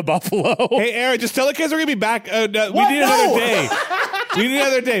all the buffalo. Hey, Aaron, just tell the kids we're going to be back. We need No. another day. We need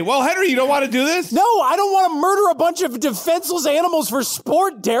another day. Well, Henry, you don't want to do this? No, I don't want to murder a bunch of defenseless animals for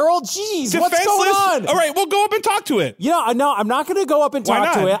sport, Daryl. Jeez, what's going on? All right, we'll go up and talk to it. You know, no, I'm not going to go up and Why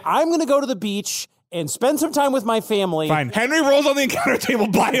talk to not? it. I'm going to go to the beach and spend some time with my family. Fine. Henry rolls on the encounter table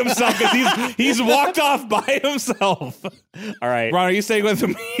by himself because he's walked off by himself. All right. Ron, are you staying with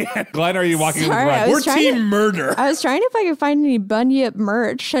me? Glenn, are you walking Sorry, with I Ron? was We're trying team to- murder. I was trying if I could find any bunyip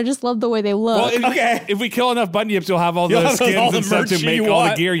merch. I just love the way they look. Well, if we kill enough bunyips, you'll have all You'll the have skins all the and stuff merch to make you all the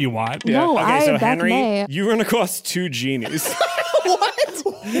want. gear you want. no, Okay, I so back Henry, May. you run across 2 genies.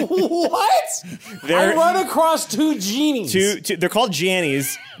 What? They're- I run across 2 genies. They're called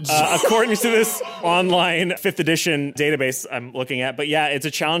Jannies, according to this online 5th edition database I'm looking at. But yeah, it's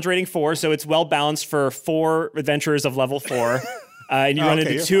a challenge rating 4, so it's well balanced for 4 adventurers of level 4. And you run Okay,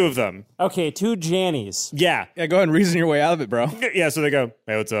 into you're 2 of them. Okay, 2 Jannies. Yeah. Yeah, go ahead and reason your way out of it, bro. Yeah, so they go,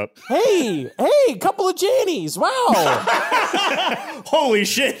 hey, what's up? Hey, couple of Jannies. Wow. Holy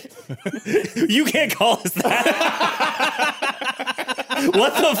shit. You can't call us that.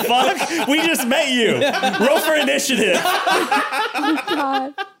 What the fuck? We just met you. Roll for initiative.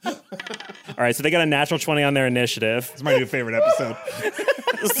 God. All right, so they got a natural 20 on their initiative. It's my new favorite episode.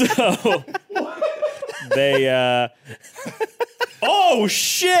 So they oh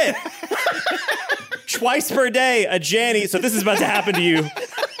shit. Twice per day a Janny, so this is about to happen to you.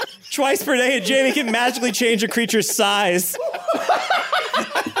 Twice per day a Janny can magically change a creature's size.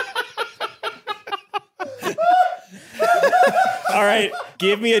 All right,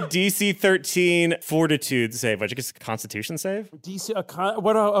 give me a DC 13 fortitude save. Which I guess Constitution save? DC,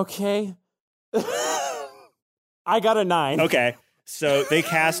 okay. I got a 9. Okay, so they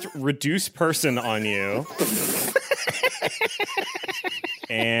cast Reduce Person on you.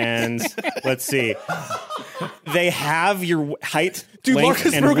 And let's see. They have your height, Dude, length,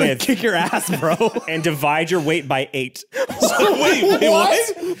 Marcus and Burke would width, kick your ass, bro. and divide your weight by 8. Wait,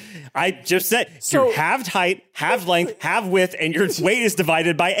 what? I just said So- you have height, have length, have width, and your weight is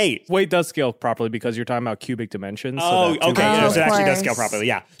divided by 8. Weight does scale properly because you're talking about cubic dimensions. Oh, that okay. Oh, So it actually does of scale course. properly.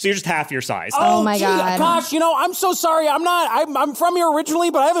 Yeah. So you're just half your size. Oh my gee, God. Gosh, I'm so sorry. I'm from here originally,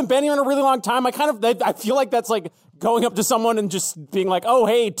 but I haven't been here in a really long time. I feel like that's like going up to someone and just being like, oh,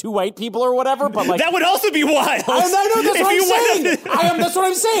 hey, 2 white people or whatever. But like that would also be wild. I know, that's what I'm saying. That's what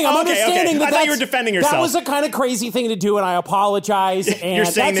I'm saying. I'm understanding that. I thought you were defending yourself. That was a kind of crazy thing to do, and I apologize. And you're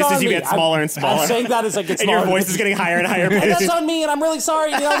saying this as you get smaller and smaller. I'm saying that as I get smaller. And your voice is getting higher and higher. And that's on me, and I'm really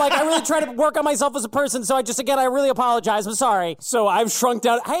sorry. Like, I really try to work on myself as a person, so I really apologize. I'm sorry. So I've shrunk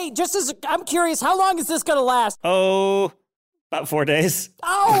down. Hey, I'm curious, how long is this going to last? Oh, about 4 days.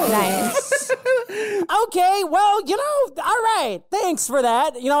 Oh, Nice. Okay, well, all right. Thanks for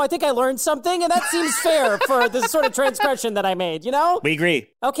that. I think I learned something, and that seems fair for the sort of transgression that I made, We agree.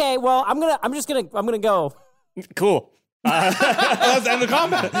 Okay, well, I'm gonna go. Cool. Let's end the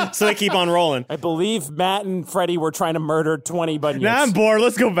combat. So they keep on rolling. I believe Matt and Freddie were trying to murder 20 bunnies. Now I'm bored.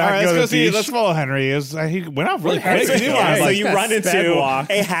 Let's go back. All right, and let's go go to the see. beach. Let's follow Henry. He went out really quick. So you run into sped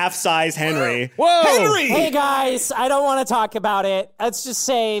walk. a half-size Henry. Whoa, Henry! Hey guys, I don't want to talk about it. Let's just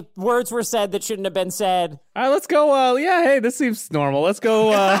say words were said that shouldn't have been said. All right, let's go. Hey, this seems normal. Let's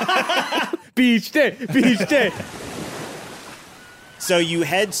go. Beach day. So you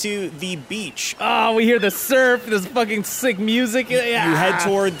head to the beach. Oh, we hear the surf, this fucking sick music. You head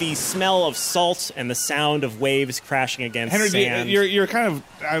toward the smell of salt and the sound of waves crashing against Henry, sand. you're kind of.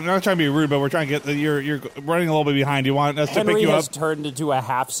 I'm not trying to be rude, but we're trying to get. You're running a little bit behind. You want us to Henry pick you has up? turned into a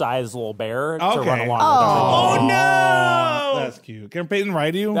half-sized little bear to Okay. run along with. no! That's cute. Can Peyton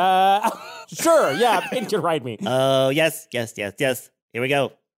ride you? Sure, yeah, Peyton can ride me. Oh, yes. Here we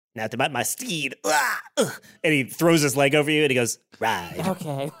go. Now to my steed. And he throws his leg over you and he goes, ride.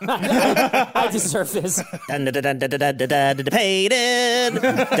 Okay. I deserve this. Peyton.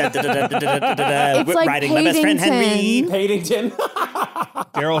 It's like Riding my best friend Henry. Paddington.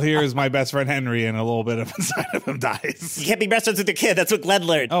 Daryl here is my best friend Henry, and a little bit of inside of him dies. You can't be best friends with the kid. That's what Glenn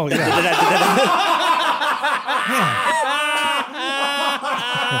learned. Oh, yeah.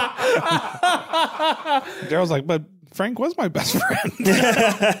 Daryl's like, but Frank was my best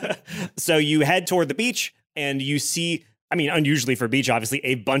friend. So you head toward the beach and you see, unusually for a beach, obviously,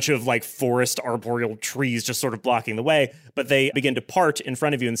 a bunch of like forest arboreal trees just sort of blocking the way, but they begin to part in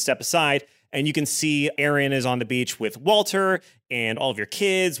front of you and step aside. And you can see Aaron is on the beach with Walter and all of your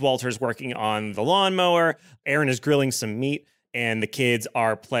kids. Walter's working on the lawnmower. Aaron is grilling some meat. And the kids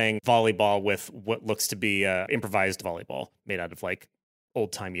are playing volleyball with what looks to be improvised volleyball made out of like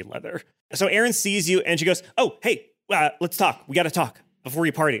old-timey leather. So Aaron sees you and she goes, oh, hey, let's talk. We got to talk before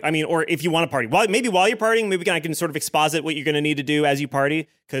you party. Or if you want to party. Maybe while you're partying, maybe I can sort of exposit what you're going to need to do as you party.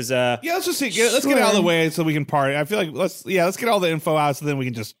 Because let's just let's get it out of the way so we can party. I feel like let's get all the info out so then we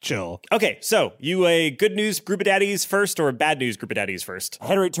can just chill. Okay, so you a good news group of daddies first or a bad news group of daddies first?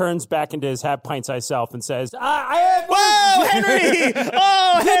 Henry turns back into his half pint-sized self and says, I Whoa, Henry!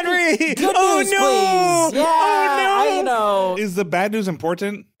 Oh, Henry! Good Oh, news, no! please. Yeah, Oh, no! Is the bad news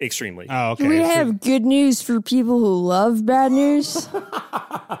important? Extremely. Oh, okay. Do we have good news for people who love bad news? It's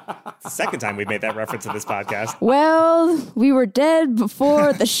the second time we made that reference in this podcast. Well, we were dead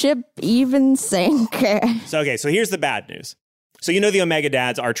before the ship even sank. So here's the bad news. So the Omega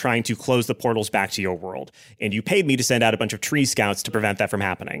Dads are trying to close the portals back to your world, and you paid me to send out a bunch of tree scouts to prevent that from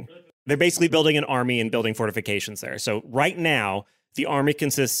happening. They're basically building an army and building fortifications there. So right now, the army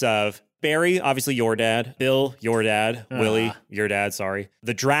consists of Barry, obviously your dad, Bill, your dad, Willie, your dad, sorry.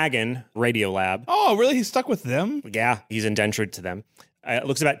 The Dragon, Radiolab. Oh, really? He's stuck with them? Yeah, he's indentured to them. It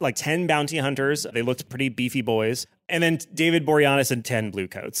looks about like 10 bounty hunters. They looked pretty beefy boys. And then David Boreanaz and 10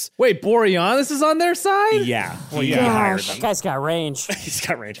 bluecoats. Wait, Boreanaz is on their side? Yeah. Well, he yeah. hired That them. guy's got range. He's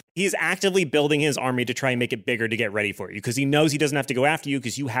got range. He's actively building his army to try and make it bigger to get ready for you because he knows he doesn't have to go after you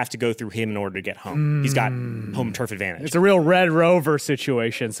because you have to go through him in order to get home. He's got home turf advantage. It's a real Red Rover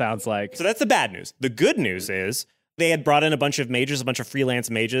situation, sounds like. So that's the bad news. The good news is they had brought in a bunch of mages, a bunch of freelance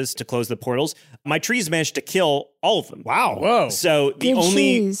mages to close the portals. My trees managed to kill all of them. Wow. Whoa. So the Good only...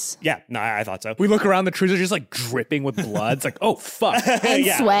 trees. Yeah, no, I thought so. We look around, the trees are just like dripping with blood. It's like, oh, fuck. And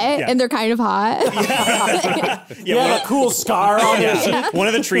Yeah, sweat, yeah. and they're kind of hot. Yeah, a cool scar on his Yeah. One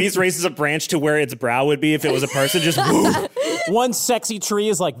of the trees raises a branch to where its brow would be if it was a person. Just woo. One sexy tree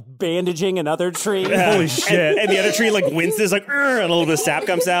is like bandaging another tree. Holy shit. And the other tree like winces, like, and a little bit of sap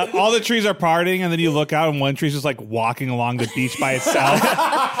comes out. All the trees are partying, and then you look out, and one tree's just like walking along the beach by itself.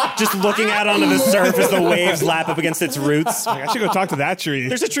 Just looking out onto the surf as the waves lap up against its roots. Like, I should go talk to that tree.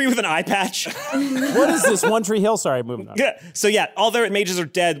 There's a tree with an eye patch. What is this? One Tree Hill? Sorry, moving on. Yeah. So yeah, all their mages are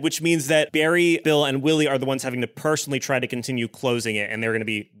dead, which means that Barry, Bill, and Willie are the ones having to personally try to continue closing it, and they're going to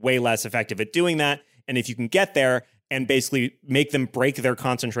be way less effective at doing that. And if you can get there and basically make them break their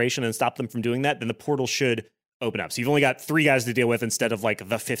concentration and stop them from doing that, then the portal should open up. So you've only got 3 guys to deal with instead of like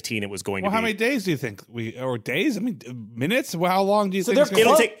the 15 it was going to be. How many days do you think or days? I mean, minutes? Well, how long do you think it's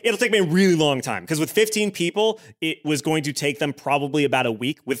it'll take me a really long time because with 15 people, it was going to take them probably about a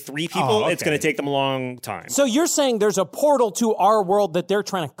week. With 3 people, it's going to take them a long time. So you're saying there's a portal to our world that they're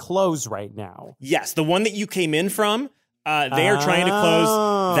trying to close right now? Yes, the one that you came in from. They are trying to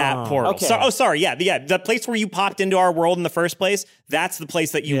close that portal. Okay. Sorry. Yeah. The place where you popped into our world in the first place, that's the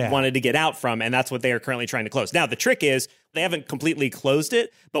place that you wanted to get out from, and that's what they are currently trying to close. Now, the trick is they haven't completely closed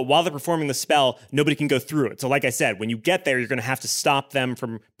it, but while they're performing the spell, nobody can go through it. So like I said, when you get there, you're going to have to stop them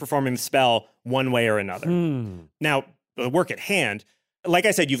from performing the spell one way or another. Now, the work at hand, like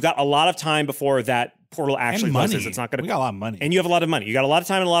I said, you've got a lot of time before that portal actually closes. It's not going to. We got a lot of money, and you have a lot of money. You got a lot of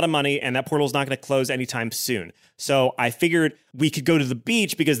time and a lot of money, and that portal is not going to close anytime soon. So I figured we could go to the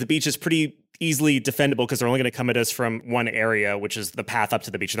beach because the beach is pretty easily defendable because they're only going to come at us from one area, which is the path up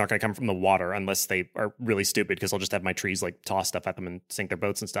to the beach. They're not going to come from the water unless they are really stupid because I'll just have my trees like toss stuff at them and sink their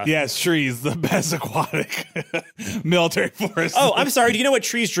boats and stuff. Yes, trees, the best aquatic military force. Oh, I'm sorry. Do you know what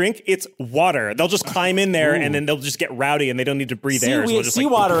trees drink? It's water. They'll just climb in there and then they'll just get rowdy and they don't need to breathe air. So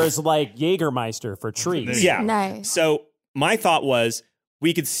seawater is like Jägermeister for trees. Yeah. Nice. So my thought was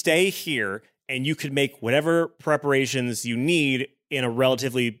we could stay here and you could make whatever preparations you need in a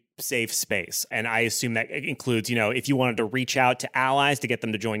relatively safe space. And I assume that includes, if you wanted to reach out to allies to get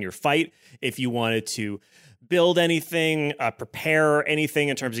them to join your fight, if you wanted to build anything, prepare anything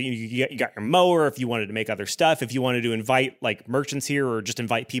in terms of you got your mower, if you wanted to make other stuff, if you wanted to invite like merchants here or just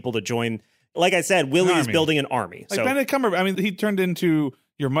invite people to join. Like I said, Willie is building an army. Like Benedict Cumberbatch, I mean, he turned into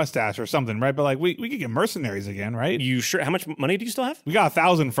your mustache or something, right? But like we could get mercenaries again, right? You sure? How much money do you still have? We got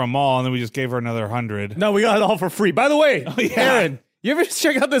 1,000 from Maul, and then we just gave her another 100. No, we got it all for free. By the way, Aaron, you ever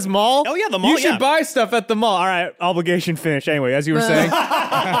check out this mall? Oh, yeah, the mall, You should buy stuff at the mall. All right, obligation finished. Anyway, as you were saying.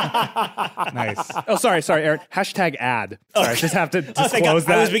 Nice. Oh, sorry, Aaron. Hashtag ad. Sorry, I just have to disclose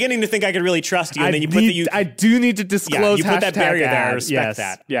that. I was beginning to think I could really trust you, and then you put that I do need to disclose you put that barrier there. I respect yes.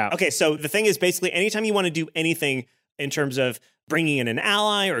 that. Yeah. Okay, so the thing is basically anytime you want to do anything in terms of bringing in an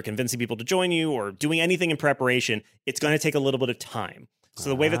ally or convincing people to join you or doing anything in preparation, it's going to take a little bit of time. So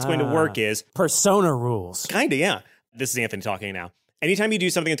the way that's going to work is... Persona rules. Kind of, yeah. This is Anthony talking now. Anytime you do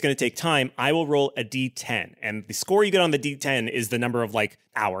something that's going to take time, I will roll a D10. And the score you get on the D10 is the number of like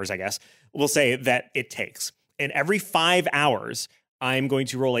hours, I guess. We'll say that it takes. And every 5 hours, I'm going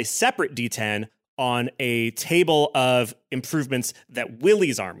to roll a separate D10 on a table of improvements that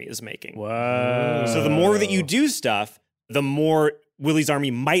Willie's army is making. Whoa. So the more that you do stuff, the more Willie's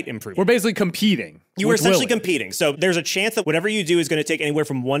army might improve. We're basically competing. You were essentially competing. So there's a chance that whatever you do is going to take anywhere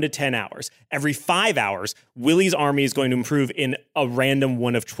from 1 to 10 hours. Every 5 hours, Willie's army is going to improve in a random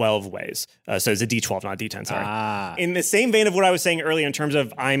one of 12 ways. So it's a D12, not a D10, sorry. In the same vein of what I was saying earlier in terms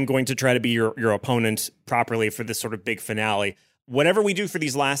of I'm going to try to be your opponent properly for this sort of big finale, whatever we do for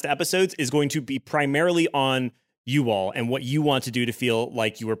these last episodes is going to be primarily on you all and what you want to do to feel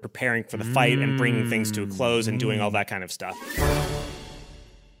like you were preparing for the fight and bringing things to a close and doing all that kind of stuff.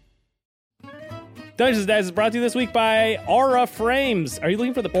 Dungeons & Dads is brought to you this week by Aura Frames. Are you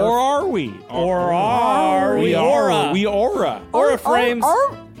looking for the Or are we? Or are we? Aura. We Aura. Aura Frames.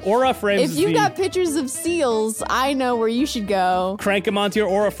 Aura Frames. If you got pictures of seals, I know where you should go. Crank them onto your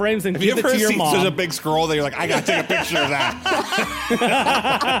Aura Frames and Have give you it ever to your seen mom. there's a big scroll that you're like, I got to take a picture of that?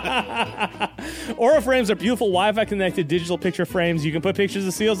 Aura Frames are beautiful Wi-Fi connected digital picture frames. You can put pictures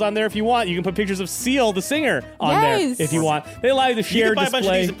of seals on there if you want. You can put pictures of Seal, the singer, on there if you want. They allow you to share You can buy display. a bunch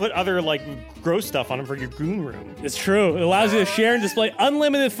of these and put other like gross stuff on them for your goon room. It's true. It allows you to share and display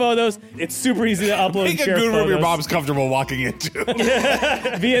unlimited photos. It's super easy to upload and Make a share goon room your photos mom's comfortable walking into.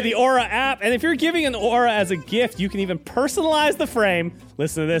 via the Aura app. And if you're giving an Aura as a gift, you can even personalize the frame.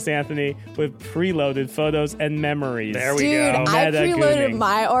 Listen to this, Anthony, with preloaded photos and memories. There we Dude, go. I Meta preloaded gooning.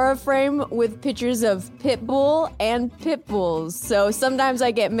 my Aura frame with pictures of Pitbull and Pitbulls. So sometimes I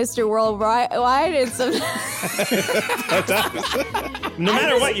get Mr. Worldwide and sometimes No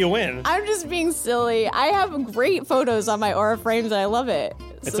matter what, you win. I'm just being silly. I have great photos on my Aura frames and I love it.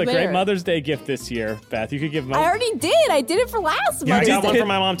 It's So a great there. Mother's Day gift this year, Beth. You could give I already did. I did it for last I Mother's got one Day. for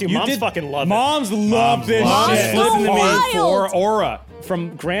my mom too. You Moms did- fucking love Moms love this love shit. it. Listen to me. Wild. For Aura.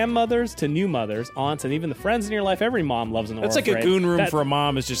 From grandmothers to new mothers, aunts, and even the friends in your life, every mom loves an Aura That's like a frame. goon room That- for a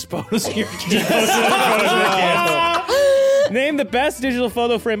mom is just photos of your kids. Name the best digital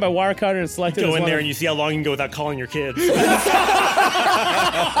photo frame by Wirecutter and select it. Go as in one there of- and you see how long you can go without calling your kids.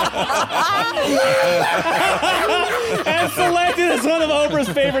 And selected as one of Oprah's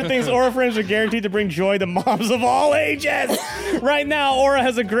favorite things. Aura frames are guaranteed to bring joy to moms of all ages. Right now, Aura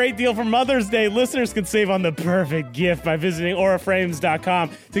has a great deal for Mother's Day. Listeners can save on the perfect gift by visiting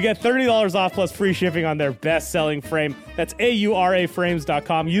auraframes.com to get $30 off plus free shipping on their best-selling frame. That's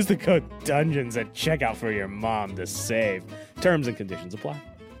auraframes.com. Use the code DUNGEONS at checkout for your mom to save. Terms and conditions apply.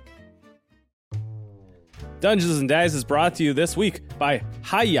 Dungeons and Daddies is brought to you this week by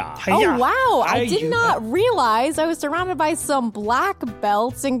Haya. Oh, wow. I did not realize I was surrounded by some black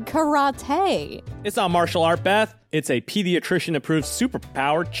belts in karate. It's not martial art, Beth. It's a pediatrician-approved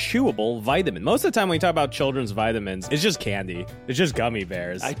superpowered chewable vitamin. Most of the time when you talk about children's vitamins, it's just candy. It's just gummy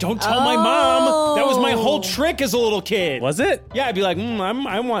bears. I don't tell my mom. That was my whole trick as a little kid. Was it? Yeah, I'd be like,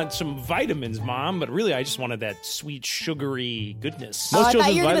 I want some vitamins, Mom. But really, I just wanted that sweet, sugary goodness. I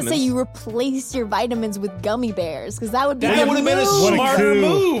thought you were going to say you replaced your vitamins with gummy bears, because that would be That would have been a move. smarter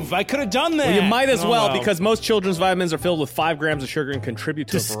move. I could have done that. Well, you might as well, no. because most children's vitamins are filled with 5 grams of sugar and contribute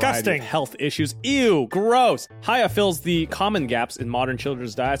to a variety Disgusting. of health issues. Ew, gross. Haya fills the common gaps in modern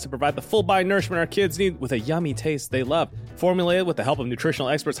children's diets to provide the full body nourishment our kids need with a yummy taste they love. Formulated with the help of nutritional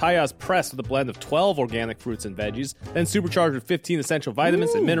experts, Haya is pressed with a blend of 12 organic fruits and veggies, then supercharged with 15 essential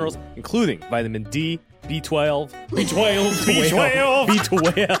vitamins and minerals, including vitamin D, B12.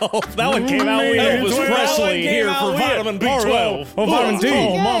 That one came out weird. Elvis Presley here for vitamin B12. Oh, vitamin D.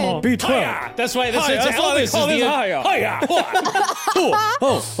 Oh, Mama. B12. Hiya. That's why that's Hiya, that's why they Elvis call is it the Hiya. Hiya.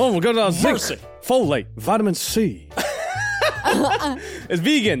 Oh, we're going to zinc, Mercy. folate, vitamin C. It's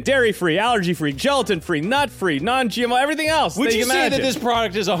vegan, dairy-free, allergy-free, gelatin-free, nut-free, non-GMO, everything else. Would that you can say that imagine. this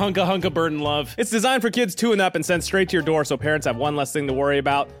product is a hunka burden love? It's designed for kids 2 and up and sent straight to your door, so parents have one less thing to worry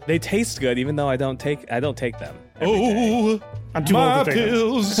about. They taste good, even though I don't take them. I'm too old to take them.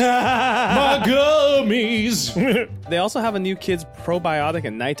 pills, my gummies. They also have a new kids probiotic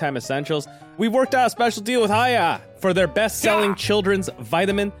and nighttime essentials. We've worked out a special deal with Haya. For their best-selling children's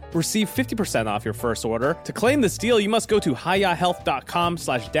vitamin, receive 50% off your first order. To claim this deal, you must go to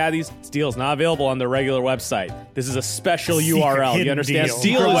hayahealth.com/daddies. This deal is not available on their regular website. This is a special URL. You hidden understand? deal.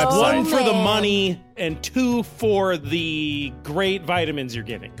 Secret Deal is website. 1 for the money and 2 for the great vitamins you're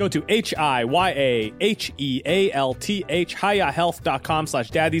getting. Go to HIYAHEALTH,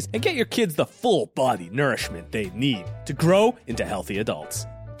 hayahealth.com/daddies, and get your kids the full body nourishment they need to grow into healthy adults.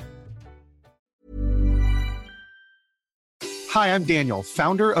 Hi, I'm Daniel,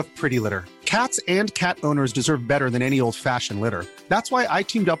 founder of Pretty Litter. Cats and cat owners deserve better than any old-fashioned litter. That's why I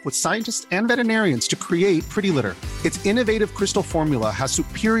teamed up with scientists and veterinarians to create Pretty Litter. Its innovative crystal formula has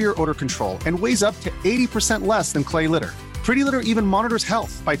superior odor control and weighs up to 80% less than clay litter. Pretty Litter even monitors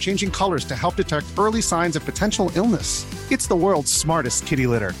health by changing colors to help detect early signs of potential illness. It's the world's smartest kitty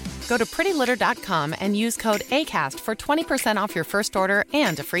litter. Go to prettylitter.com and use code ACAST for 20% off your first order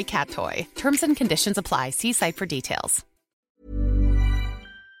and a free cat toy. Terms and conditions apply. See site for details.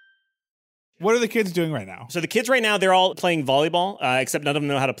 What are the kids doing right now? So the kids right now, they're all playing volleyball, except none of them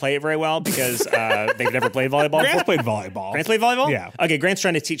know how to play it very well because they've never played volleyball Grant's before. played volleyball. Grant's played volleyball? Yeah. Okay, Grant's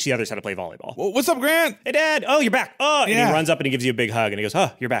trying to teach the others how to play volleyball. Well, what's up, Grant? Hey, Dad. Oh, you're back. Oh, and Yeah. he runs up and he gives you a big hug and he goes, oh,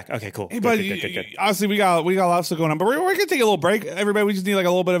 you're back. Okay, cool. Hey, Good, buddy. good. Obviously, we got a lot of stuff going on, but we're gonna take a little break. Everybody, we just need like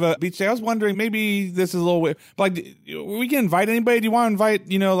a little bit of a beach day. I was wondering, maybe this is a little weird, but like, we can invite anybody. Do you want to invite,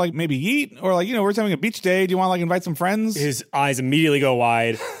 like maybe Yeet, or like, we're just having a beach day. Do you want to like invite some friends? His eyes immediately go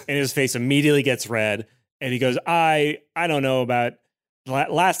wide and his face immediately gets red. And he goes, I don't know about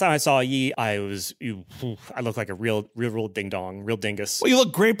last time I saw Yi, I look like a real ding dong, real dingus. Well, you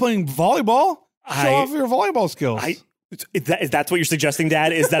look great playing volleyball. Show off your volleyball skills. Is that what you're suggesting,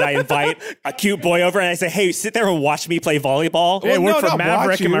 Dad? Is that I invite a cute boy over and I say, hey, sit there and watch me play volleyball? Hey, work for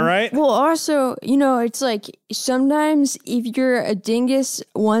Maverick, am I right? Well, also, it's like sometimes if you're a dingus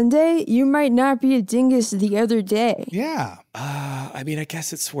one day, you might not be a dingus the other day. Yeah. I mean, I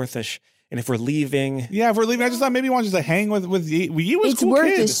guess it's worthish. And if we're leaving... Yeah, if we're leaving, I just thought maybe you want just to hang with Yi. Yi was It's cool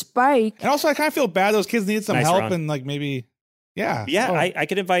worth kid. a spike. And also, I kind of feel bad. Those kids need some Nice, help Ron. and like maybe... Yeah. Yeah, I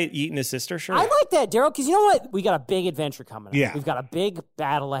could invite Yeet and his sister, sure. I like that, Daryl, because you know what? We got a big adventure coming up. Yeah. We've got a big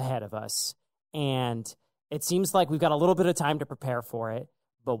battle ahead of us, and it seems like we've got a little bit of time to prepare for it.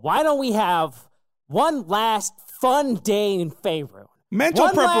 But why don't we have one last fun day in Faerun? Mental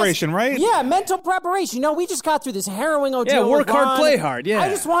preparation, right? Yeah, mental preparation. We just got through this harrowing ordeal. Yeah, work with hard, Ron. play hard, yeah. I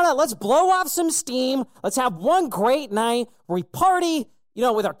just want to, let's blow off some steam. Let's have one great night where we party,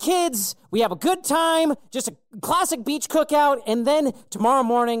 with our kids. We have a good time, just a classic beach cookout. And then tomorrow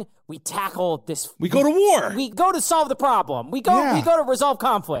morning, we tackle this. We go to war. We go to solve the problem. We go to resolve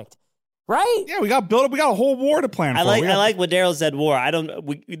conflict. right? Yeah, we got built up. We got a whole war to plan for. I like what Daryl said. War.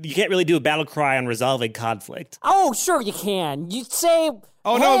 You can't really do a battle cry on resolving conflict. Oh, sure you can. You say,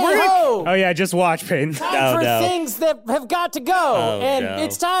 Oh, no, hey, we're gonna- ho, Oh yeah, just watch, Peyton. time for things that have got to go,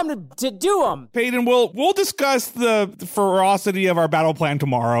 it's time to do them. Peyton, we'll discuss the ferocity of our battle plan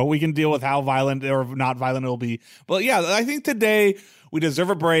tomorrow. We can deal with how violent or not violent it'll be. But yeah, I think today we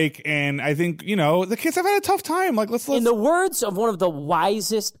deserve a break, and I think, the kids have had a tough time. Like, let's In the words of one of the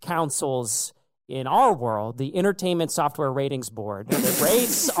wisest councils in our world, the Entertainment Software Ratings Board, that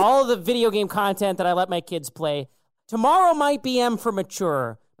rates all of the video game content that I let my kids play, tomorrow might be M for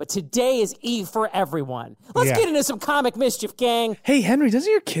mature, but today is E for everyone. Let's get into some comic mischief, gang. Hey, Henry,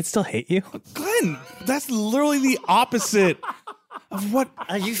 doesn't your kid still hate you? Glenn, that's literally the opposite of what.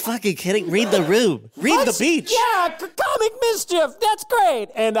 Are you fucking kidding? Read the room. Read the beach. Yeah, comic mischief. That's great.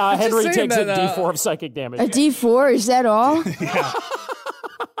 And Henry saying takes a that, D4 of psychic damage. A D4, is that all?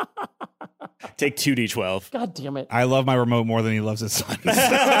 Take 2d12. God damn it. I love my remote more than he loves his son. All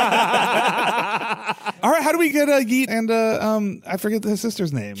right, how do we get Yeet and I forget his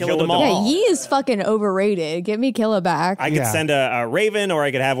sister's name? Kill them all. Yeah, Yi is fucking overrated. Get me Killa back. I could send a raven, or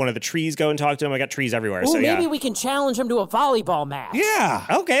I could have one of the trees go and talk to him. I got trees everywhere. Ooh, so maybe we can challenge him to a volleyball match. Yeah.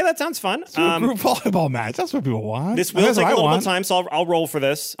 Okay, that sounds fun. A group volleyball match. That's what people want. This will take a little bit of time, so I'll roll for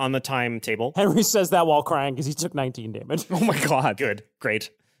this on the timetable. Henry says that while crying because he took 19 damage. Oh my god. Good. Great.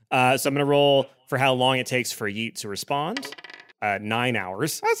 So I'm going to roll for how long it takes for Yeet to respond. 9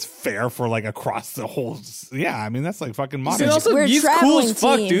 hours. That's fair for like across the whole. Yeah, I mean that's like fucking modern. And also, We're a he's cool traveling as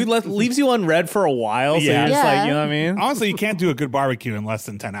fuck, team. dude. Leaves you unread for a while. So Yeah. you're just Yeah. like, you know what I mean? Honestly, you can't do a good barbecue in less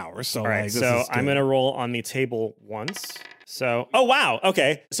than 10 hours. So All right, like, this so is I'm good. going to roll on the table once. So, oh wow,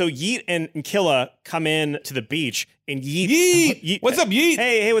 okay. So Yeet and Killa come in to the beach, and Yeet. What's up, Yeet?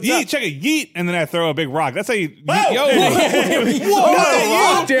 Hey, what's Yeet, up? check it, Yeet, and then I throw a big rock. That's how you. Whoa! Yo,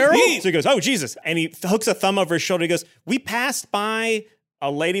 Whoa, Daryl. So he goes, oh Jesus, and he hooks a thumb over his shoulder. He goes, we passed by a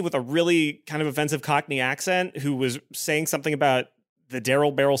lady with a really kind of offensive Cockney accent who was saying something about the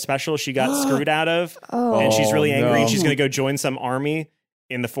Daryl Barrel special she got screwed out of, and she's really angry, and she's going to go join some army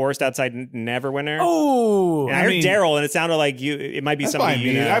in the forest outside Neverwinter. Oh, and I heard Daryl, and it sounded like it might be somebody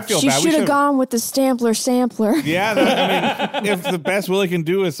you know. I feel She bad. should have gone with the sampler. Yeah, I mean, if the best Willie can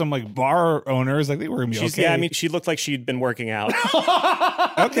do is some like bar owners, like they were gonna be okay. Yeah, I mean, she looked like she'd been working out.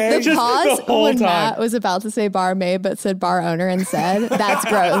 Okay. The pause the whole when time. Matt was about to say barmaid but said bar owner instead. That's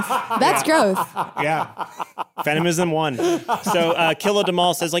growth. That's growth. Yeah. Feminism won. So Killa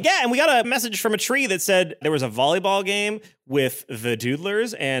Demal says, like, yeah, and we got a message from a tree that said there was a volleyball game with the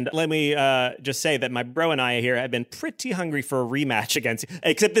Doodlers. And let me just say that my bro and I here have been pretty hungry for a rematch against you.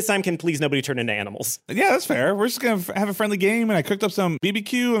 Except this time, can please nobody turn into animals? Yeah, that's fair. We're just gonna have a friendly game, and I cooked up some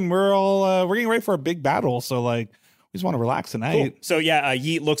BBQ, and we're all we're getting ready for a big battle. So like, we just want to relax tonight. Cool. So yeah,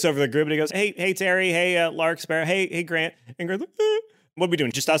 Yeet looks over the group and he goes, hey Terry, hey Lark, Sparrow, hey Grant. And Grant's like, what are we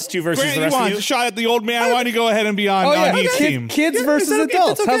doing? Just us two versus Grant, the you rest of want you? a shot at the old man? Why don't you go ahead and be on Yeet's team? Kids versus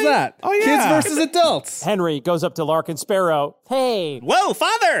adults. How's that? Oh, yeah. Kids versus adults. Henry goes up to Lark and Sparrow. Hey. Whoa,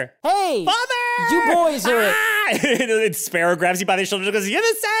 father! Hey. Father! You boys are... And Sparrow grabs you by the shoulder and goes, you're the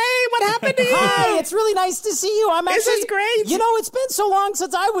same! What happened to you? Hi, it's really nice to see you. I'm This actually... is great. You know, it's been so long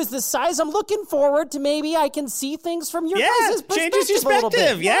since I was this size. I'm looking forward to maybe I can see things from your Yeah, guys' changes perspective a little bit.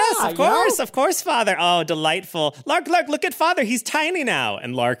 perspective. Yes, Yeah, of course, father. Oh, delightful. Lark, look at father. He's tiny now.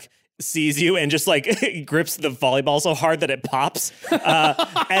 And Lark sees you and just like grips the volleyball so hard that it pops.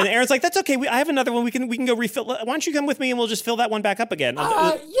 And Aaron's like, that's okay. I have another one. We can go refill. Why don't you come with me and we'll just fill that one back up again?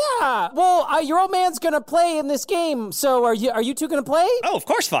 Yeah. Well, your old man's going to play in this game. So are you two going to play? Oh, of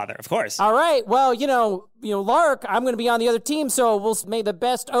course, father. Of course. All right. Well, you know, Lark, I'm going to be on the other team, so we'll make the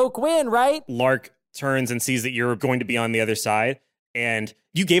best oak win, right? Lark turns and sees that you're going to be on the other side. And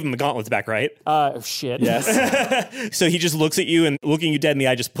you gave him the gauntlets back, right? Shit. Yes. So he just looks at you and looking you dead in the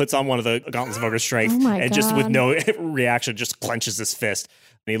eye, just puts on one of the gauntlets of ogre strength, Oh my and just with God. no reaction, just clenches his fist.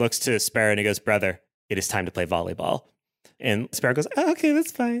 And he looks to Sparrow and he goes, "Brother, it is time to play volleyball." And Sparrow goes, "Oh, okay,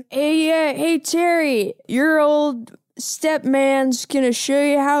 that's fine." Hey Terry, your old stepman's gonna show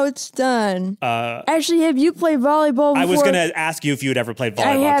you how it's done. Actually, have you played volleyball before? I was gonna ask you if you had ever played volleyball.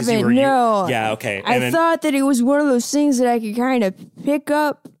 I 'cause you haven't, were, no. Yeah, okay. I thought that it was one of those things that I could kind of pick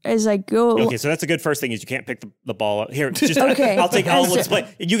up as I go. Okay, so that's a good first thing is you can't pick the ball up. Here, just Okay. I'll explain.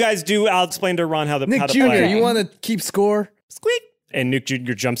 You guys do. I'll explain to Ron how to Nick how to Jr., play. you want to keep score? Squeak. and Nuke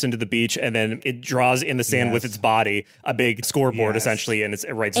Jr. jumps into the beach, and then it draws in the sand with its body a big scoreboard, essentially, and it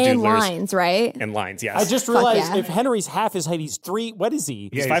writes and Doodlers. lines, right? And lines, yes. I just realized if Henry's half his height, he's 3. What is he?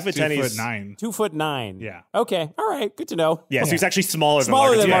 He's 5'10". He's 2'9". 2'9". Yeah. Okay. All right. Good to know. Yeah, so he's actually smaller than Smaller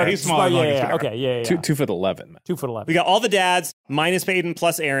Larkin. than Yeah, Larkin. he's smaller than Larkin. Yeah. Okay. Yeah. 2'11". 2'11". We got all the dads minus Peyton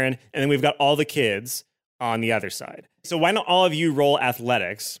plus Aaron, and then we've got all the kids on the other side. So why don't all of you roll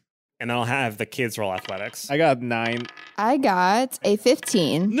athletics, and then I'll have the kids roll athletics. I got 9. I got a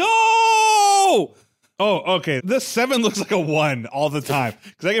 15. No! Oh, okay. This 7 looks like a 1 all the time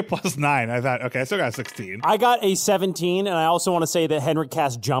because I get plus 9. I thought, okay, I still got 16. I got a 17, and I also want to say that Henry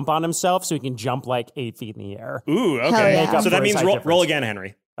cast jump on himself so he can jump like 8 feet in the air. Ooh, Hell okay. yeah. So that means roll again,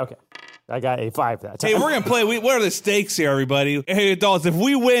 Henry. Okay. I got a 5 that time. Hey, we're going to play. What are the stakes here, everybody? Hey, adults, if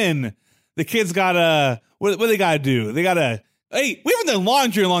we win, the kids got to, what do they got to do? They got to, hey, we haven't done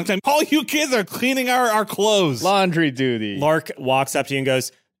laundry in a long time. All you kids are cleaning our clothes. Laundry duty. Lark walks up to you and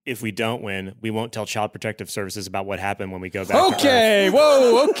goes, if we don't win, we won't tell Child Protective Services about what happened when we go back. Okay,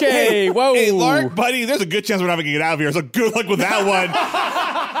 whoa, okay, whoa. Hey, Lark, buddy, there's a good chance we're not going to get out of here, so good luck with that one.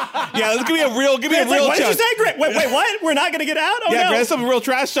 Yeah, give me a real What did you chunk. say, Grant? Wait, what? We're not going to get out? Oh, Yeah, no. Grant, some real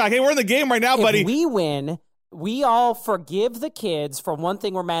trash talk. Hey, we're in the game right now, buddy. If we win, we all forgive the kids for one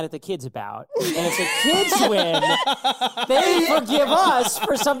thing we're mad at the kids about. And if the kids win, they forgive us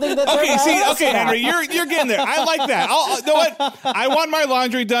for something that they're Okay, mad see, at us okay, about. Henry, you're getting there. I like that. You know what? I want my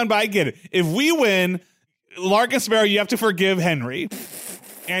laundry done, but I get it. If we win, Lark and Sparrow, you have to forgive Henry.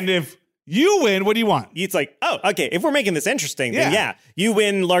 And if you win, what do you want? It's like, oh, okay, if we're making this interesting, then Yeah. you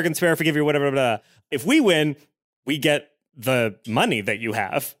win, Lark and Sparrow forgive you, whatever, blah. If we win, we get the money that you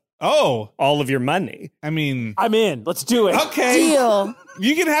have. Oh. All of your money. I mean, I'm in. Let's do it. Okay. Deal.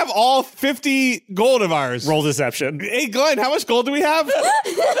 You can have all 50 gold of ours. Roll deception. Hey, Glenn, how much gold do we have?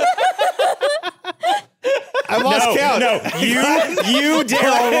 I lost count. No, you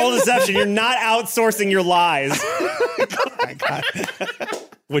Daryl, roll deception. You're not outsourcing your lies.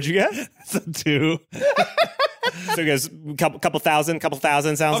 What'd you get? It's a 2. So it goes couple thousand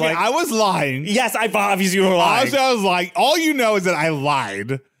sounds Okay, like. I was lying. Yes, I obviously you were lying. Honestly, I was lying. All you know is that I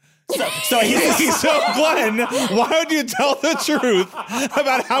lied. So Glenn, why don't you tell the truth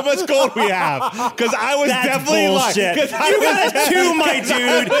about how much gold we have? Because I was That's definitely bullshit. lying. You got a 2, my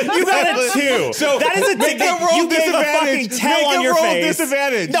dude. You got a 2. So that is a make ticket. a roll You gave a fucking disadvantage. 10 Make on a your roll face.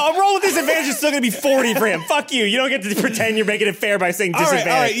 disadvantage. No, a roll with disadvantage is still going to be 40 for him. Fuck you. You don't get to pretend you're making it fair by saying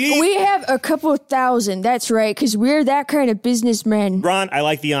disadvantage. We have a couple thousand. That's right, because we're that kind of businessmen. Ron, I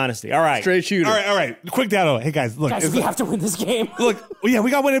like the honesty. All right. Straight shooter. All right. Quick data. Hey, guys, look. Guys, we have to win this game. Look, yeah,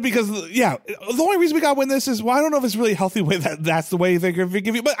 we got to win it because, the only reason we got to win this is, well, I don't know if it's really a healthy way that's the way they give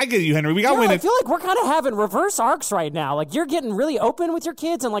you, but I get you, Henry. We got to win I it. feel like we're kind of having reverse arcs right now. Like, you're getting really open with your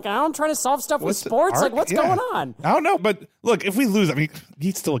kids, and like, I'm trying to solve stuff with sports. Like, what's going on? I don't know, but look, if we lose, I mean,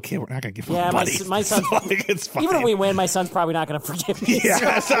 he's still a kid. We're not going to give him Yeah, money. my son's. It's fine. Even if we win, my son's probably not going to forgive me.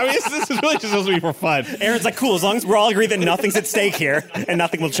 Yeah, so I mean, this is really just supposed to be for fun. Aaron's like, cool, as long as we're all agree that nothing's at stake here and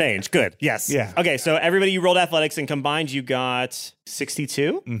nothing will change. Good. Yes. Yeah. Okay, so everybody, you rolled athletics and combined you got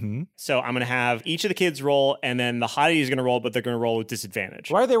 62. Mm-hmm. So I'm going to have each of the kids roll, and then the hottie is going to roll, but they're going to roll with disadvantage.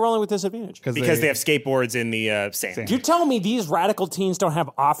 Why are they rolling with disadvantage? Because they have skateboards in the sand. You're telling me these radical teens don't have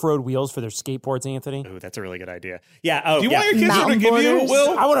off-road wheels for their skateboards, Anthony? Ooh, that's a really good idea. Yeah. Oh, Do you yeah. want your kids to give you,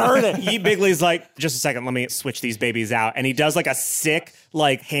 Will? I would have heard it. He Bigley's like, just a second, let me switch these babies out. And he does like a sick,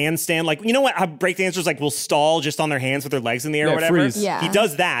 like handstand. Like, you know what? How breakdancers like will stall just on their hands with their legs in the air or whatever? freeze. Yeah. He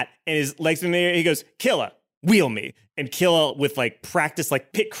does that and his legs in the air. He goes, Killa, wheel me. And Killa, with like practice,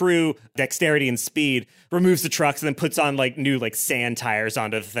 like pit crew dexterity and speed, removes the trucks and then puts on like new like sand tires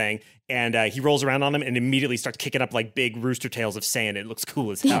onto the thing. And he rolls around on them and immediately starts kicking up like big rooster tails of sand. It looks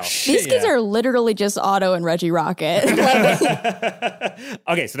cool as hell. These kids are literally just Otto and Reggie Rocket.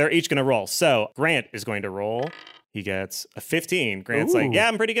 Okay, so they're each going to roll. So Grant is going to roll. He gets a 15. Grant's like, yeah,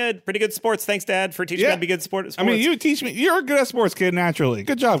 I'm pretty good. Pretty good sports. Thanks, Dad, for teaching me how to be good at sports. I mean, you teach me. You're good at sports, kid, naturally.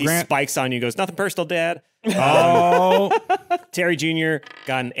 Good job, He Grant. spikes on you, goes, nothing personal, Dad. Oh. Terry Jr.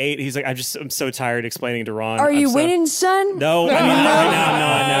 got an 8. He's like, I'm so tired explaining to Ron. Are you winning, son? No,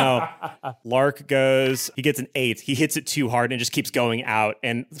 I know. Lark goes, he gets an 8. He hits it too hard and it just keeps going out.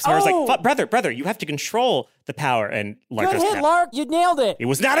 And Sarah's like, brother, you have to control the power. And Lark Good goes, hit, "No." Lark. You nailed it. It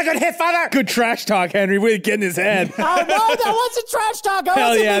was not a good hit, father. Good trash talk, Henry. Way to get in his head. Oh, no, that wasn't trash talk. I Hell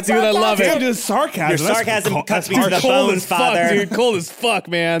wasn't yeah, being dude, I love it. sarcastic. Dude, sarcasm. Your That's sarcasm cold. cuts That's me to the hardcore. bone, as father. fuck, dude. Cold as fuck,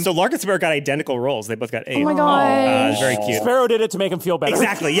 man. So Lark and Sparrow got identical rolls. They both got 8. Oh my God. It's very cute. Sparrow did it to make him feel better.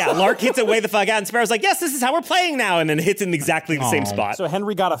 Exactly, yeah. Lark hits it way the fuck out, and Sparrow's like, yes, this is how we're playing now, and then hits in exactly the same spot. So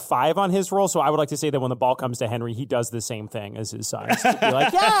Henry got a 5 on his roll, so I would like to say that when the ball comes to Henry, he does the same thing as his son. Be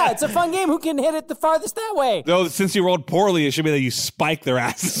like, yeah, it's a fun game. Who can hit it the farthest that way? say? No, since you rolled poorly, it should be that you spike their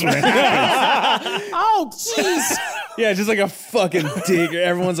asses. Oh, jeez. Yeah, just like a fucking digger.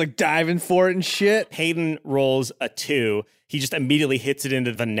 Everyone's like diving for it and shit. Hayden rolls a 2. He just immediately hits it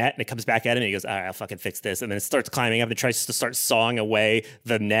into the net and it comes back at him and he goes, all right, I'll fucking fix this. And then it starts climbing up and tries to start sawing away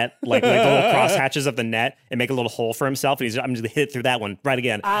the net, like the little cross hatches of the net and make a little hole for himself. And I'm just gonna hit it through that one right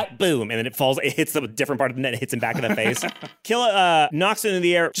again. Boom. And then it falls, it hits the different part of the net, it hits him back in the face. Killa knocks it into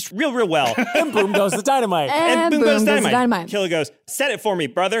the air just real well. And boom goes the dynamite. And boom goes the dynamite. Killa goes, set it for me,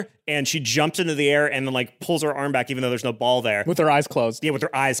 brother. And she jumps into the air and then like pulls her arm back even though there's no ball there. With her eyes closed. Yeah, with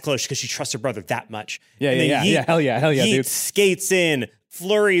her eyes closed because she trusts her brother that much. Yeah, And then hell yeah, Yeet dude. skates in,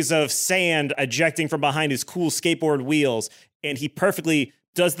 flurries of sand ejecting from behind his cool skateboard wheels, and he perfectly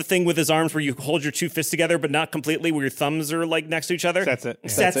does the thing with his arms where you hold your two fists together but not completely, where your thumbs are like next to each other. That's it.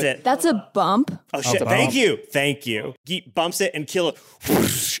 Sets it. That's a bump. Oh shit, thank you. Yeet bumps it and Killa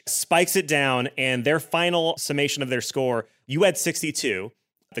spikes it down, and their final summation of their score, you had 62.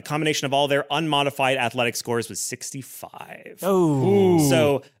 The combination of all their unmodified athletic scores was 65. Oh.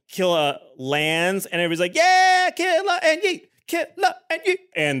 So Killa lands, and everybody's like, yeah, Killa and Yeet. Killa and Yeet.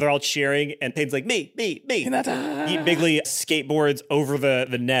 And they're all cheering, and Payne's like, me. Yeet Bigley skateboards over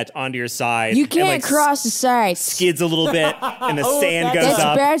the net onto your side. You can't and, like, cross the sides. skids a little bit, and the sand goes That's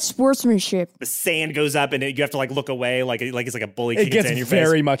up. bad sportsmanship. The sand goes up, and you have to like look away, like it's like a bully It kicking gets sand in your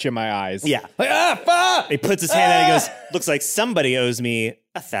very face. much in my eyes. Yeah. Like, fuck! He puts his hand out and he goes, looks like somebody owes me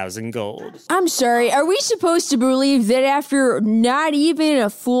 1,000 gold. I'm sorry. Are we supposed to believe that after not even a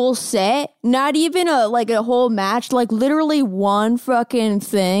full set, not even a whole match, like literally one fucking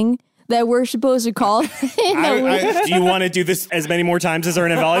thing, that we're supposed to call it? Do you want to do this as many more times as are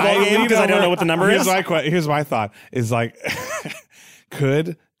in a volleyball game? Because I don't know what the number is. Here's my thought is like,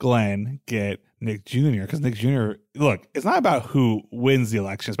 could Glenn get Nick Jr.? Because Nick Jr., look, it's not about who wins the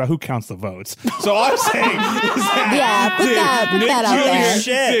election. It's about who counts the votes. So all I'm saying is that put that out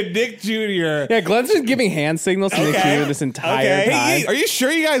there. Did Nick Jr. Yeah, Glenn's been giving hand signals to Nick Jr. this entire time. Are you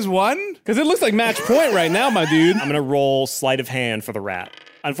sure you guys won? Because it looks like match point right now, my dude. I'm going to roll sleight of hand for the rat.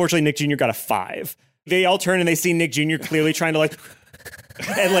 Unfortunately, Nick Jr. got a 5. They all turn and they see Nick Jr. clearly trying to like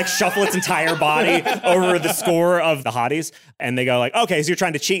and like shuffle its entire body over the score of the hotties. And they go like, okay, so you're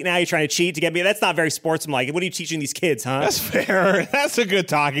trying to cheat now? You're trying to cheat to get me? That's not very sportsmanlike. What are you teaching these kids, huh? That's fair. That's a good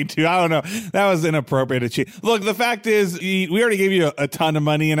talking to. I don't know. That was inappropriate to cheat. Look, the fact is, we already gave you a ton of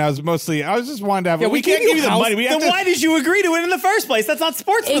money, and I was just wanting to have. Yeah, we can't give you the money. Then why did you agree to it in the first place? That's not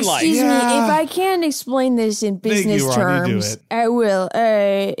sportsmanlike. Excuse me, if I can explain this in business Ron, you do terms, it. I will.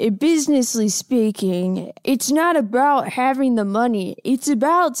 Businessly speaking, it's not about having the money. It's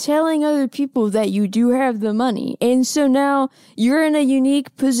about telling other people that you do have the money. And so now you're in a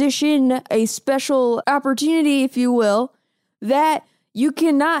unique position, a special opportunity, if you will, that you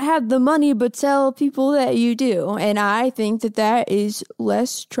cannot have the money but tell people that you do. And I think that is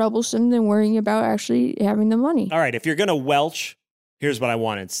less troublesome than worrying about actually having the money. All right, if you're going to welch, here's what I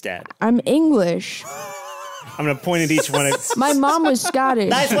want instead. I'm English. I'm going to point at each one of My mom was Scottish.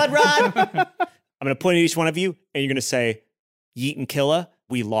 Nice one, Ron. I'm going to point at each one of you, and you're going to say, Yeet and Killa,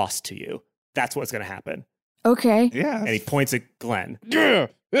 we lost to you. That's what's going to happen. Okay. Yeah. And he points at Glenn.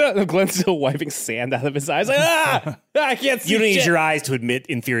 Glenn's still wiping sand out of his eyes. Like, I can't see You don't need shit. your eyes to admit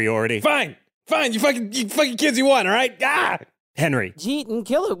inferiority. Fine. You fucking kids, you won, all right? Henry. Yeet and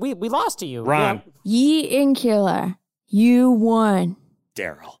Killa, we lost to you. Ron. Yeet and Killa, you won.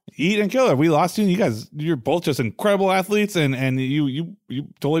 Daryl. Yeet and Killer, we lost you. You guys, you're both just incredible athletes, and you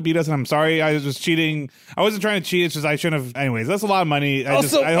totally beat us. And I'm sorry, I was just cheating. I wasn't trying to cheat. It's just I shouldn't have. Anyways, that's a lot of money. I hope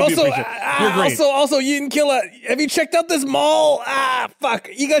you appreciate it. You're great. Also, Yeet and Killa, have you checked out this mall? Fuck.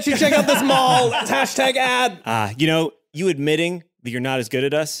 You guys should check out this mall. It's hashtag ad. You admitting that you're not as good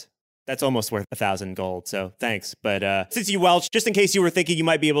at us, that's almost worth 1,000 gold. So thanks. But since you welched, just in case you were thinking you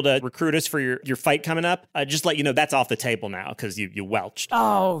might be able to recruit us for your fight coming up, just let you know that's off the table now because you welched.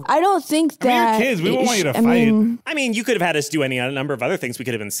 Oh, I don't think that. You're kids. We won't want you to fight. I mean, you could have had us do any number of other things. We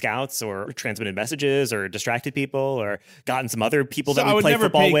could have been scouts or transmitted messages or distracted people or gotten some other people that we play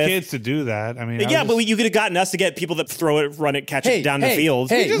football with. I would never with. pay kids to do that. I mean, but you could have gotten us to get people that throw it, run it, catch it down the field.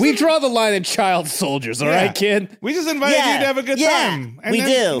 Hey, we draw the line in child soldiers, all right, kid? We just invited you to have a good time. And we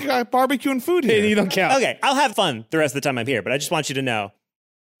then do. You got barbecue and food here. Hey, you don't count. Okay, I'll have fun the rest of the time I'm here, but I just want you to know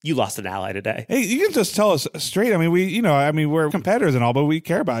you lost an ally today. Hey, you can just tell us straight. I mean, we're competitors and all, but we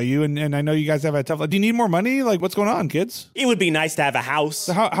care about you, and I know you guys have a tough life. Do you need more money? Like, what's going on, kids? It would be nice to have a house.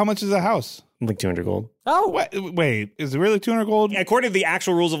 So how much is a house? Like 200 gold. Oh, wait, is it really 200 gold? Yeah, according to the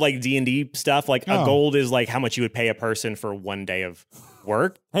actual rules of like D&D stuff, like a Oh. gold is like how much you would pay a person for 1 day of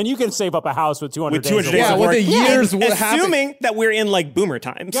work. and you can save up a house with 200 With 200 days. days Yeah, of with work. the years And will happen. assuming that we're in like boomer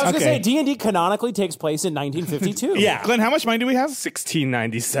times. I was Okay. going to say, D&D canonically takes place in 1952. Yeah. Glenn, how much money do we have?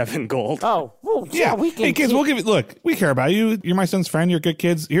 1697 gold. Oh, well, yeah, we can. Hey, kids, we'll give it. Look, we care about you. You're my son's friend. You're good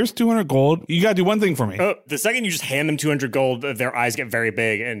kids. Here's 200 gold. You got to do one thing for me. The second you just hand them 200 gold, their eyes get very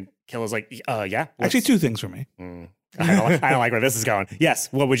big, and Killa's like, yeah. Actually, two things for me. I don't like where this is going. Yes,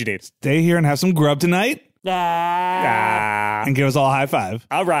 what would you need? Stay here and have some grub tonight Ah. and give us all a high five.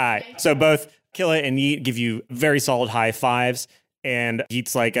 All right. So both Killa and Yeet give you very solid high fives. And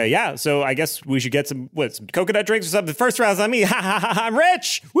Yeet's like, yeah, so I guess we should get some coconut drinks or something. The first round's on me. Ha ha ha, I'm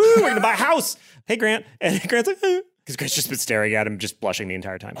rich. Woo, we're going to buy a house. Hey, Grant. And Grant's like, because Grant's just been staring at him, just blushing the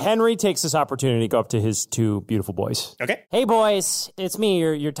entire time. Henry takes this opportunity to go up to his two beautiful boys. Okay. Hey, boys, it's me,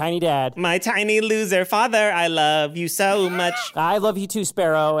 your tiny dad. My tiny loser father, I love you so much. I love you too,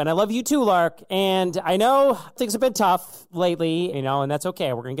 Sparrow, and I love you too, Lark. And I know things have been tough lately, and that's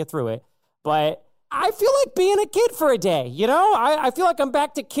okay. We're going to get through it. But I feel like being a kid for a day, I feel like I'm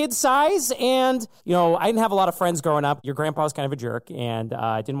back to kid size. And, I didn't have a lot of friends growing up. Your grandpa was kind of a jerk and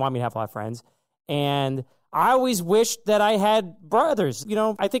didn't want me to have a lot of friends. And I always wished that I had brothers.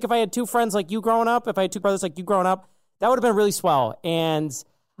 I think if I had two friends like you growing up, if I had two brothers like you growing up, that would have been really swell. And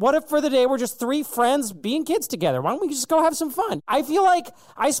what if for the day we're just three friends being kids together? Why don't we just go have some fun? I feel like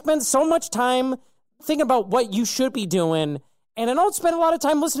I spend so much time thinking about what you should be doing, and I don't spend a lot of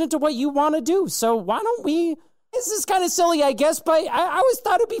time listening to what you want to do. So why don't we... This is kind of silly, I guess, but I always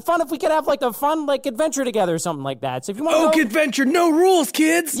thought it'd be fun if we could have like a fun adventure together or something like that. So if you want to adventure, no rules,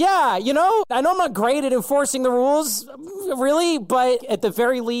 kids. Yeah, I know I'm not great at enforcing the rules, really, but at the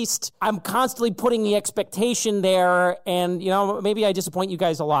very least, I'm constantly putting the expectation there, and maybe I disappoint you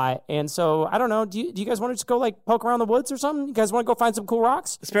guys a lot. And so I don't know. Do you guys want to just go poke around the woods or something? You guys want to go find some cool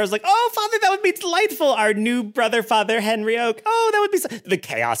rocks? Sparrow's like, oh, Father, that would be delightful. Our new brother, Father Henry Oak. Oh, that would be the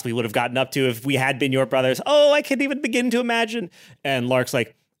chaos we would have gotten up to if we had been your brothers. Oh, I can't even begin to imagine. And Lark's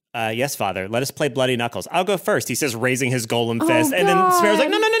like, yes, Father, let us play Bloody Knuckles. I'll go first, he says, raising his golem fist. And then Sparrow's like,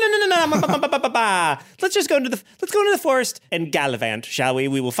 no. Let's just go into the forest and gallivant, shall we?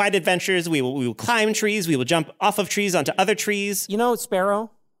 We will find adventures. We will climb trees. We will jump off of trees onto other trees. Sparrow,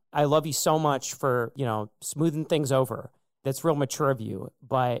 I love you so much for, smoothing things over. That's real mature of you.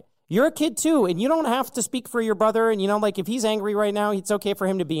 But you're a kid too, and you don't have to speak for your brother. And, if he's angry right now, it's okay for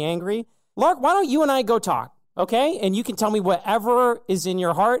him to be angry. Lark, why don't you and I go talk, okay? And you can tell me whatever is in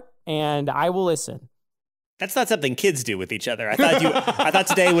your heart, and I will listen. That's not something kids do with each other. I thought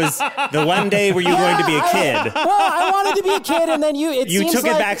today was the one day where you were going to be a kid. I wanted to be a kid, and then you took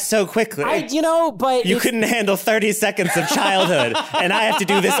it back so quickly. But you couldn't handle 30 seconds of childhood, and I have to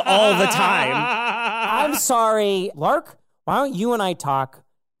do this all the time. I'm sorry. Lark, why don't you and I talk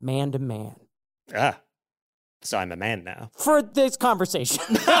man to man? So I'm a man now. For this conversation.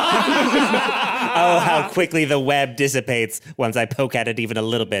 Oh, how quickly the web dissipates once I poke at it even a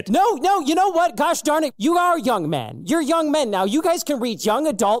little bit. No, you know what? Gosh darn it. You are young men. You're young men now. You guys can read young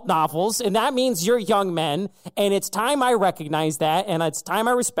adult novels, and that means you're young men. And it's time I recognize that, and it's time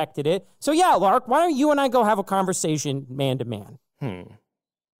I respected it. So yeah, Lark, why don't you and I go have a conversation man to man?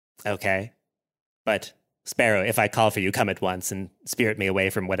 Okay. But Sparrow, if I call for you, come at once and spirit me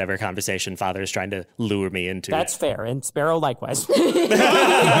away from whatever conversation Father is trying to lure me into. That's fair, and Sparrow likewise.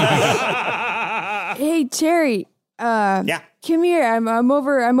 Hey, Terry. Yeah. Come here. I'm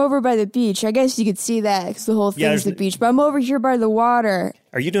over by the beach. I guess you could see that because the whole thing's the beach. But I'm over here by the water.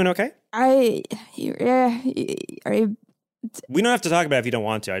 Are you doing okay? We don't have to talk about it if you don't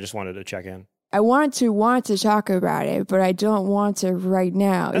want to. I just wanted to check in. I want to talk about it, but I don't want to right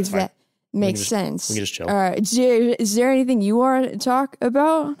now. That's fine. That makes sense. We can just chill. Is there anything you want to talk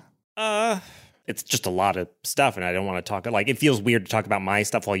about? It's just a lot of stuff, and I don't want to talk. It feels weird to talk about my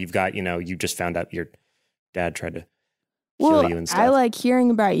stuff while you've got, you just found out your dad tried to kill you and stuff. I like hearing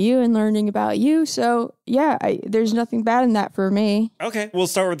about you and learning about you. So yeah, there's nothing bad in that for me. Okay, we'll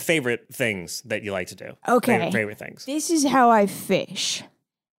start with favorite things that you like to do. Okay, favorite things. This is how I fish.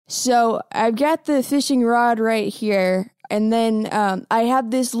 So I've got the fishing rod right here, and then I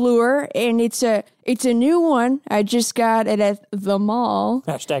have this lure, and it's a new one. I just got it at the mall.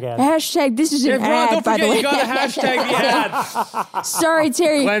 Hashtag ad. Hashtag. This is an ad, don't by the forget way. you got to hashtag the ad. Sorry,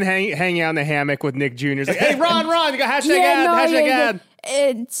 Terry. Glenn hanging out in the hammock with Nick Jr. He's like, hey, Ron, you got hashtag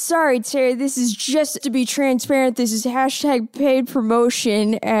ad. Sorry, Terry. This is just to be transparent. This is hashtag paid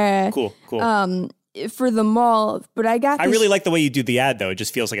promotion. Cool. for the mall, but I got I this. really like the way you do the ad, though. It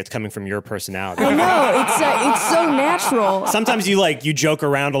just feels like it's coming from your personality. I know, it's so natural. Sometimes you joke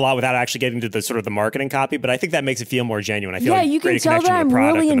around a lot without actually getting to the sort of the marketing copy, but I think that makes it feel more genuine. I feel like you can greater tell connection that to I'm the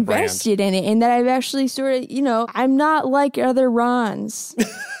product really and the brand. invested in it, and that I've actually sort of, I'm not like other Rons.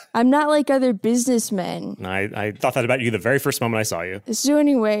 I'm not like other businessmen. I thought that about you the very first moment I saw you. So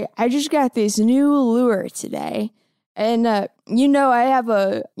anyway, I just got this new lure today. And, I have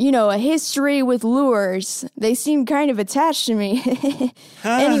a history with lures. They seem kind of attached to me.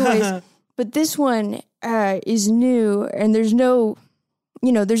 Anyways, but this one is new, and there's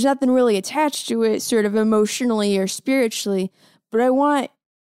there's nothing really attached to it, sort of emotionally or spiritually. But I want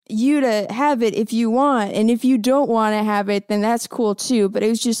you to have it if you want. And if you don't want to have it, then that's cool too. But it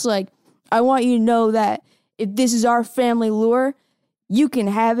was just like, I want you to know that if this is our family lure, you can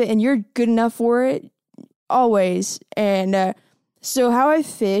have it, and you're good enough for it. Always. And so how I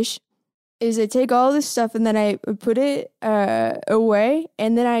fish is I take all this stuff and then I put it away,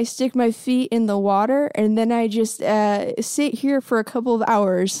 and then I stick my feet in the water, and then I just sit here for a couple of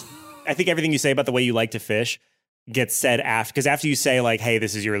hours. I think everything you say about the way you like to fish gets said after, because after you say like, hey,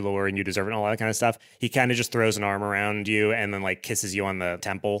 this is your lure and you deserve it and all that kind of stuff, he kind of just throws an arm around you and then like kisses you on the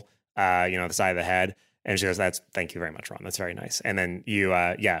temple, the side of the head. And she goes, thank you very much, Ron. That's very nice. And then you,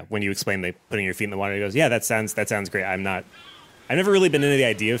 when you explain the putting your feet in the water, he goes, yeah, that sounds great. I've never really been into the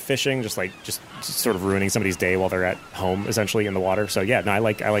idea of fishing, just sort of ruining somebody's day while they're at home, essentially in the water. So yeah, no, I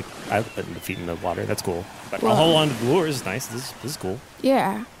like putting the feet in the water. That's cool. But I'll hold on to the lure. This is nice. This is cool.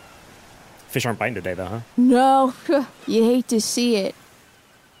 Yeah. Fish aren't biting today, though, huh? No, you hate to see it.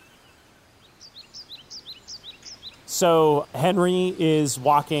 So Henry is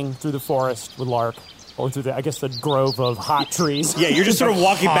walking through the forest with Lark. Or through the grove of hot trees. Yeah, you're just sort of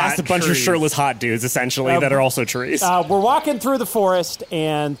walking past a bunch of shirtless hot dudes, essentially, that are also trees. We're walking through the forest,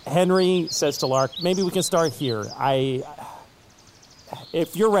 and Henry says to Lark, maybe we can start here.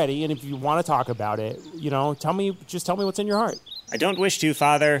 If you're ready, and if you want to talk about it, tell me what's in your heart. I don't wish to,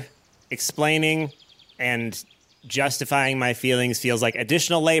 Father. Explaining and justifying my feelings feels like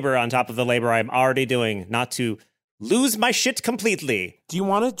additional labor on top of the labor I'm already doing, not to lose my shit completely. Do you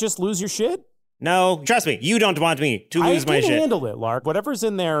want to just lose your shit? No, trust me, you don't want me to lose my shit. I can handle it, Lark. Whatever's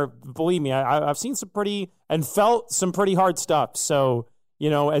in there, believe me, I've seen some pretty and felt some pretty hard stuff. So,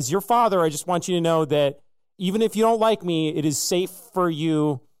 as your father, I just want you to know that even if you don't like me, it is safe for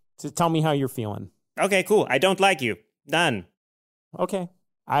you to tell me how you're feeling. Okay, cool. I don't like you. Done. Okay.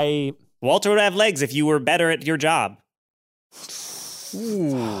 Walter would have legs if you were better at your job.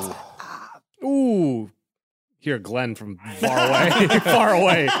 Ooh. Hear Glenn from far away. Far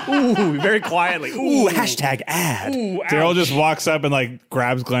away. Ooh, very quietly. Ooh, hashtag ad. Daryl just walks up and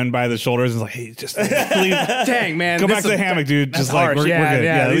grabs Glenn by the shoulders and is like, hey, just leave. Dang, man. Go back to the hammock, dude. Just we're good.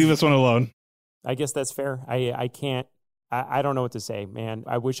 Yeah, leave this one alone. I guess that's fair. I can't. I don't know what to say, man.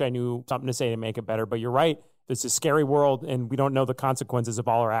 I wish I knew something to say to make it better, but you're right. It's a scary world, and we don't know the consequences of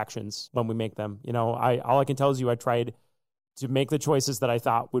all our actions when we make them. All I can tell is I tried to make the choices that I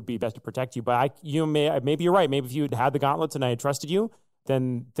thought would be best to protect you. But maybe you're right. Maybe if you had the gauntlets and I had trusted you,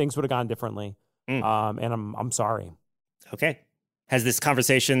 then things would have gone differently. And I'm sorry. Okay. Has this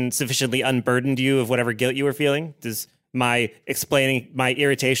conversation sufficiently unburdened you of whatever guilt you were feeling? Does my explaining my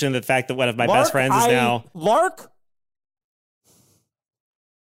irritation, the fact that one of my best friends is now... Lark,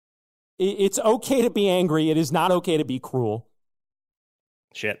 it's okay to be angry. It is not okay to be cruel.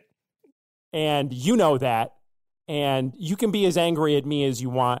 Shit. And you know that. And you can be as angry at me as you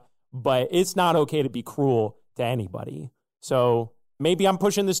want, but it's not okay to be cruel to anybody. So maybe I'm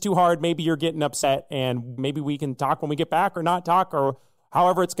pushing this too hard. Maybe you're getting upset, and maybe we can talk when we get back or not talk or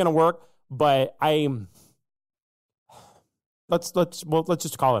however it's going to work. But let's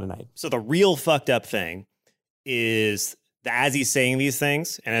just call it a night. So the real fucked up thing is that as he's saying these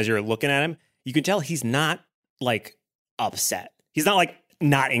things and as you're looking at him, you can tell he's not upset. He's not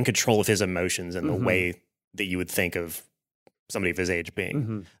not in control of his emotions in the way that you would think of somebody of his age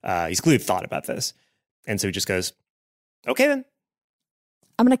being. He's clearly thought about this. And so he just goes, okay, then.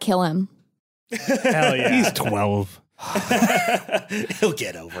 I'm going to kill him. Hell yeah. He's 12. He'll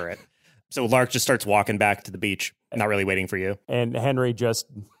get over it. So Lark just starts walking back to the beach, not really waiting for you. And Henry just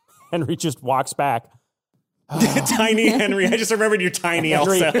walks back. Tiny Henry. I just remembered you're tiny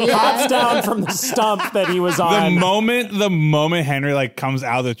Henry also. hops down from the stump that he was on. The moment Henry come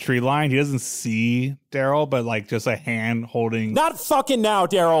out of the tree line, he doesn't see Daryl, but just a hand holding. Not fucking now,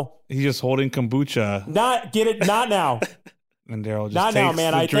 Daryl. He's just holding kombucha. Not now. And Daryl just Not takes now,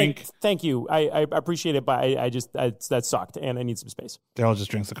 man. the I drink. thank you. I appreciate it, but I just that sucked, and I need some space. Daryl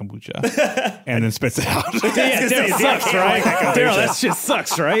just drinks the kombucha and then spits it out. Yeah, Daryl sucks, right? Daryl, that just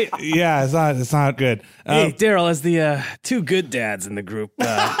sucks, right? Yeah, it's not good. Hey, Daryl, as the two good dads in the group,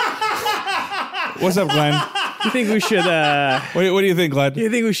 what's up, Glenn? you think we should? What do you think, Glenn? You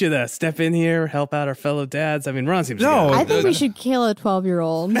think we should step in here, help out our fellow dads? I mean, Ron seems I think we should kill a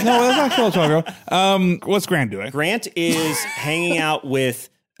 12-year-old. No, that's not kill a 12-year-old. What's Grant doing? Grant is hanging out with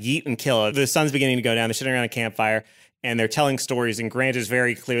Yeet and Killa. The sun's beginning to go down. They're sitting around a campfire and they're telling stories. And Grant is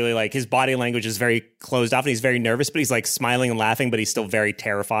very clearly like his body language is very closed off and he's very nervous, but he's like smiling and laughing, but he's still very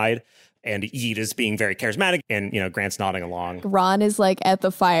terrified. And Yeet is being very charismatic, and Grant's nodding along. Ron is like at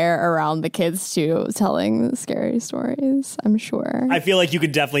the fire around the kids too, telling scary stories, I'm sure. I feel like you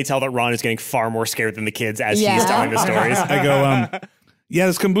could definitely tell that Ron is getting far more scared than the kids as he's telling the stories. I go, yeah,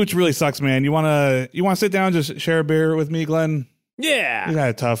 this kombucha really sucks, man. You wanna sit down, just share a beer with me, Glenn? Yeah. You had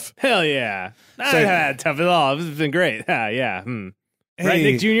it tough. Hell yeah. I haven't had it tough at all. This has been great. Yeah. Right, Hey.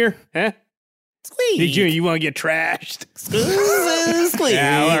 Nick Jr.? Huh? Squeak. Nick Jr., you want to get trashed? Squeak.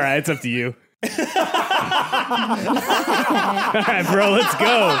 Yeah, all right. It's up to you. All right, bro, let's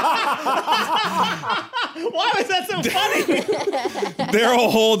go. Why was that so funny?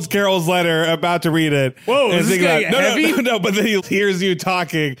 Daryl holds Carol's letter, about to read it. Whoa, is this thinking getting heavy? No, but then he hears you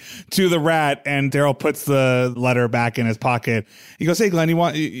talking to the rat, and Daryl puts the letter back in his pocket. He goes, "Hey, Glenn, you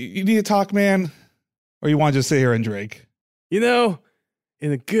need to talk, man, or you want to just sit here and drink?"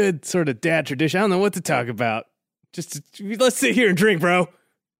 In a good sort of dad tradition, I don't know what to talk about. Let's sit here and drink, bro.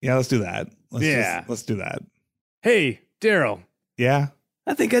 Yeah, let's do that. Let's do that. Hey, Daryl. Yeah.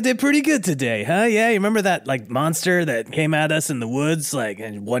 I think I did pretty good today, huh? Yeah, you remember that monster that came at us in the woods,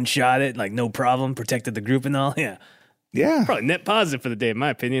 and one shot it, no problem, protected the group and all? Yeah. Yeah. Probably net positive for the day, in my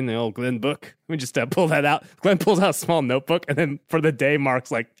opinion, the old Glenn book. We just pull that out. Glenn pulls out a small notebook, and then for the day, Mark's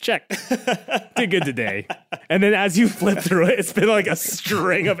like, check. Did good today. And then as you flip through it, it's been like a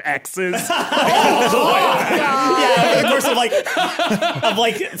string of X's. Yeah, over the course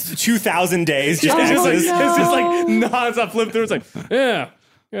of 2,000 days, just X's. It's just nonstop flip through. It's like, yeah.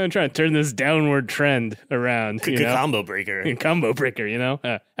 I'm going to try to turn this downward trend around. Combo breaker. Combo breaker,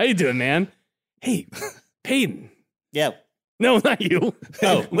 How you doing, man? Hey, Peyton. Yeah. No, not you.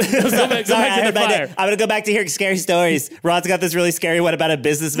 Oh. Go back to the fire. I'm going to go back to hearing scary stories. Ron's got this really scary one about a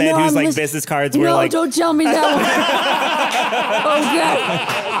businessman whose business cards were No, don't tell me that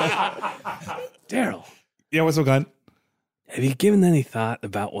one. Okay. Daryl. Yeah, what's up, Glenn? Have you given any thought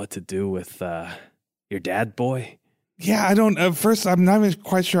about what to do with your dad boy? Yeah, I don't. First, I'm not even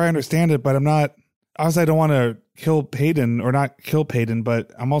quite sure I understand it, but I'm not. Obviously, I don't want to kill Peyton or not kill Peyton,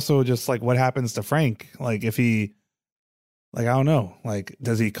 but I'm also just like, what happens to Frank? If he, I don't know.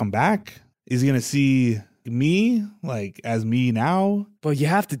 Does he come back? Is he going to see me as me now? Well, you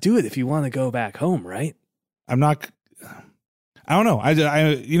have to do it if you want to go back home, right? I don't know.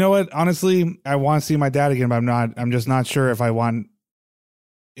 I you know what? Honestly, I want to see my dad again, but I'm just not sure if I want.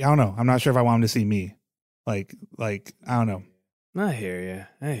 I don't know. I'm not sure if I want him to see me. I don't know. I hear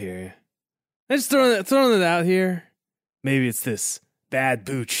you. I'm just throwing it out here. Maybe it's this bad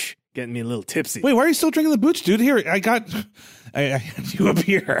booch getting me a little tipsy. Wait, why are you still drinking the booch, dude? Here, I had you up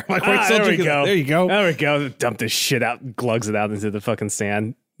here. There we go. There you go. There we go. Dump this shit out, glugs it out into the fucking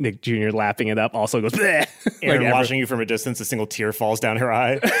sand. Nick Jr. lapping it up also goes, bleh. Aaron watching you from a distance, a single tear falls down her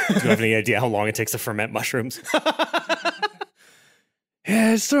eye. Do you have any idea how long it takes to ferment mushrooms?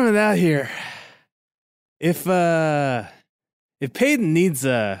 Yeah, just throwing it out here. If Peyton needs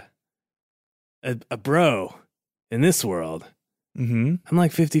a bro in this world, I'm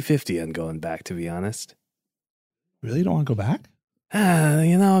 50-50 on going back, to be honest. Really? You don't want to go back?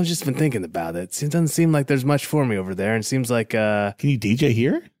 I've just been thinking about it. It doesn't seem like there's much for me over there, and it seems like Can you DJ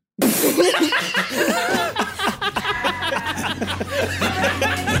here?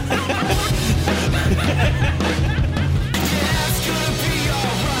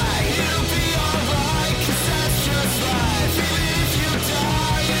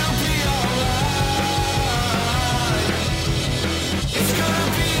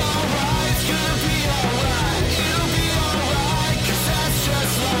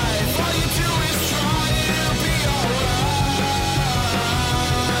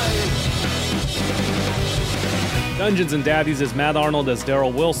 Dungeons and Daddies is Matt Arnold as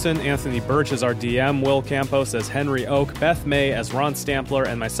Daryl Wilson, Anthony Birch as our DM, Will Campos as Henry Oak, Beth May as Ron Stampler,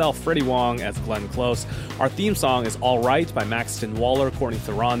 and myself, Freddie Wong, as Glenn Close. Our theme song is All Right by Maxton Waller. Courtney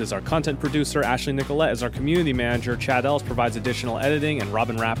Theron is our content producer. Ashley Nicolette is our community manager. Chad Ellis provides additional editing, and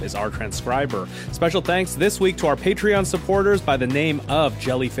Robin Rapp is our transcriber. Special thanks this week to our Patreon supporters by the name of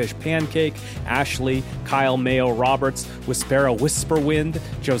Jellyfish Pancake, Ashley, Kyle Mayo Roberts, Wispera Whisperwind,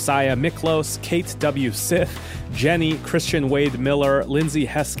 Josiah Miklos, Kate W. Sith, Jenny, Christian Wade Miller, Lindsay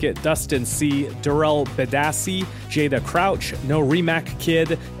Heskett, Dustin C., Durrell Bedassi, Jada Crouch, No Remac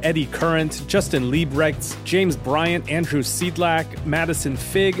Kid, Eddie Current, Justin Liebrechts, James Bryant, Andrew Seedlack, Madison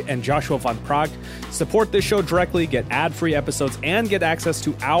Fig, and Joshua Von Prague. Support this show directly, get ad-free episodes, and get access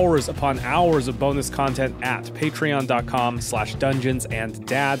to hours upon hours of bonus content at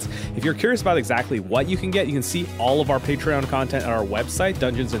patreon.com/dungeonsanddads. If you're curious about exactly what you can get, you can see all of our Patreon content at our website,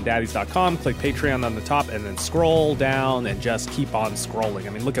 dungeonsanddaddies.com. Click Patreon on the top and then scroll down and just keep on scrolling.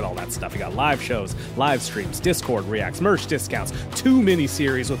 I mean, look at all that stuff. You got live shows, live streams, Discord reacts, merch discounts, 2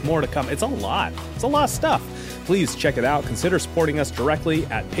 mini-series with more to come. It's a lot. It's a lot of stuff. Please check it out. Consider supporting us directly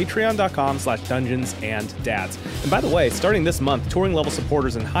at patreon.com/dungeonsanddads. And by the way, starting this month, touring level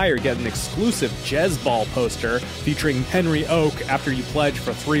supporters and higher get an exclusive Jezball poster featuring Henry Oak after you pledge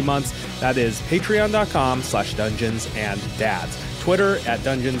for 3 months. That is patreon.com/dungeonsanddads. Twitter at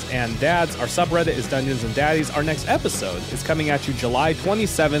Dungeons and Dads. Our subreddit is Dungeons and Daddies. Our next episode is coming at you July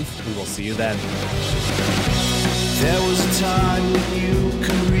 27th. We will see you then. There was a time when you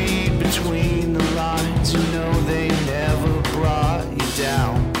could read between the lines. You know they never brought you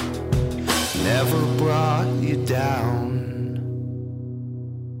down. Never brought you down.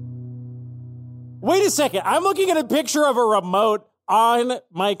 Wait a second. I'm looking at a picture of a remote on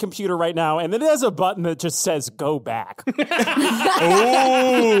my computer right now, and it has a button that just says go back.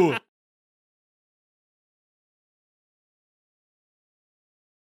 Oh.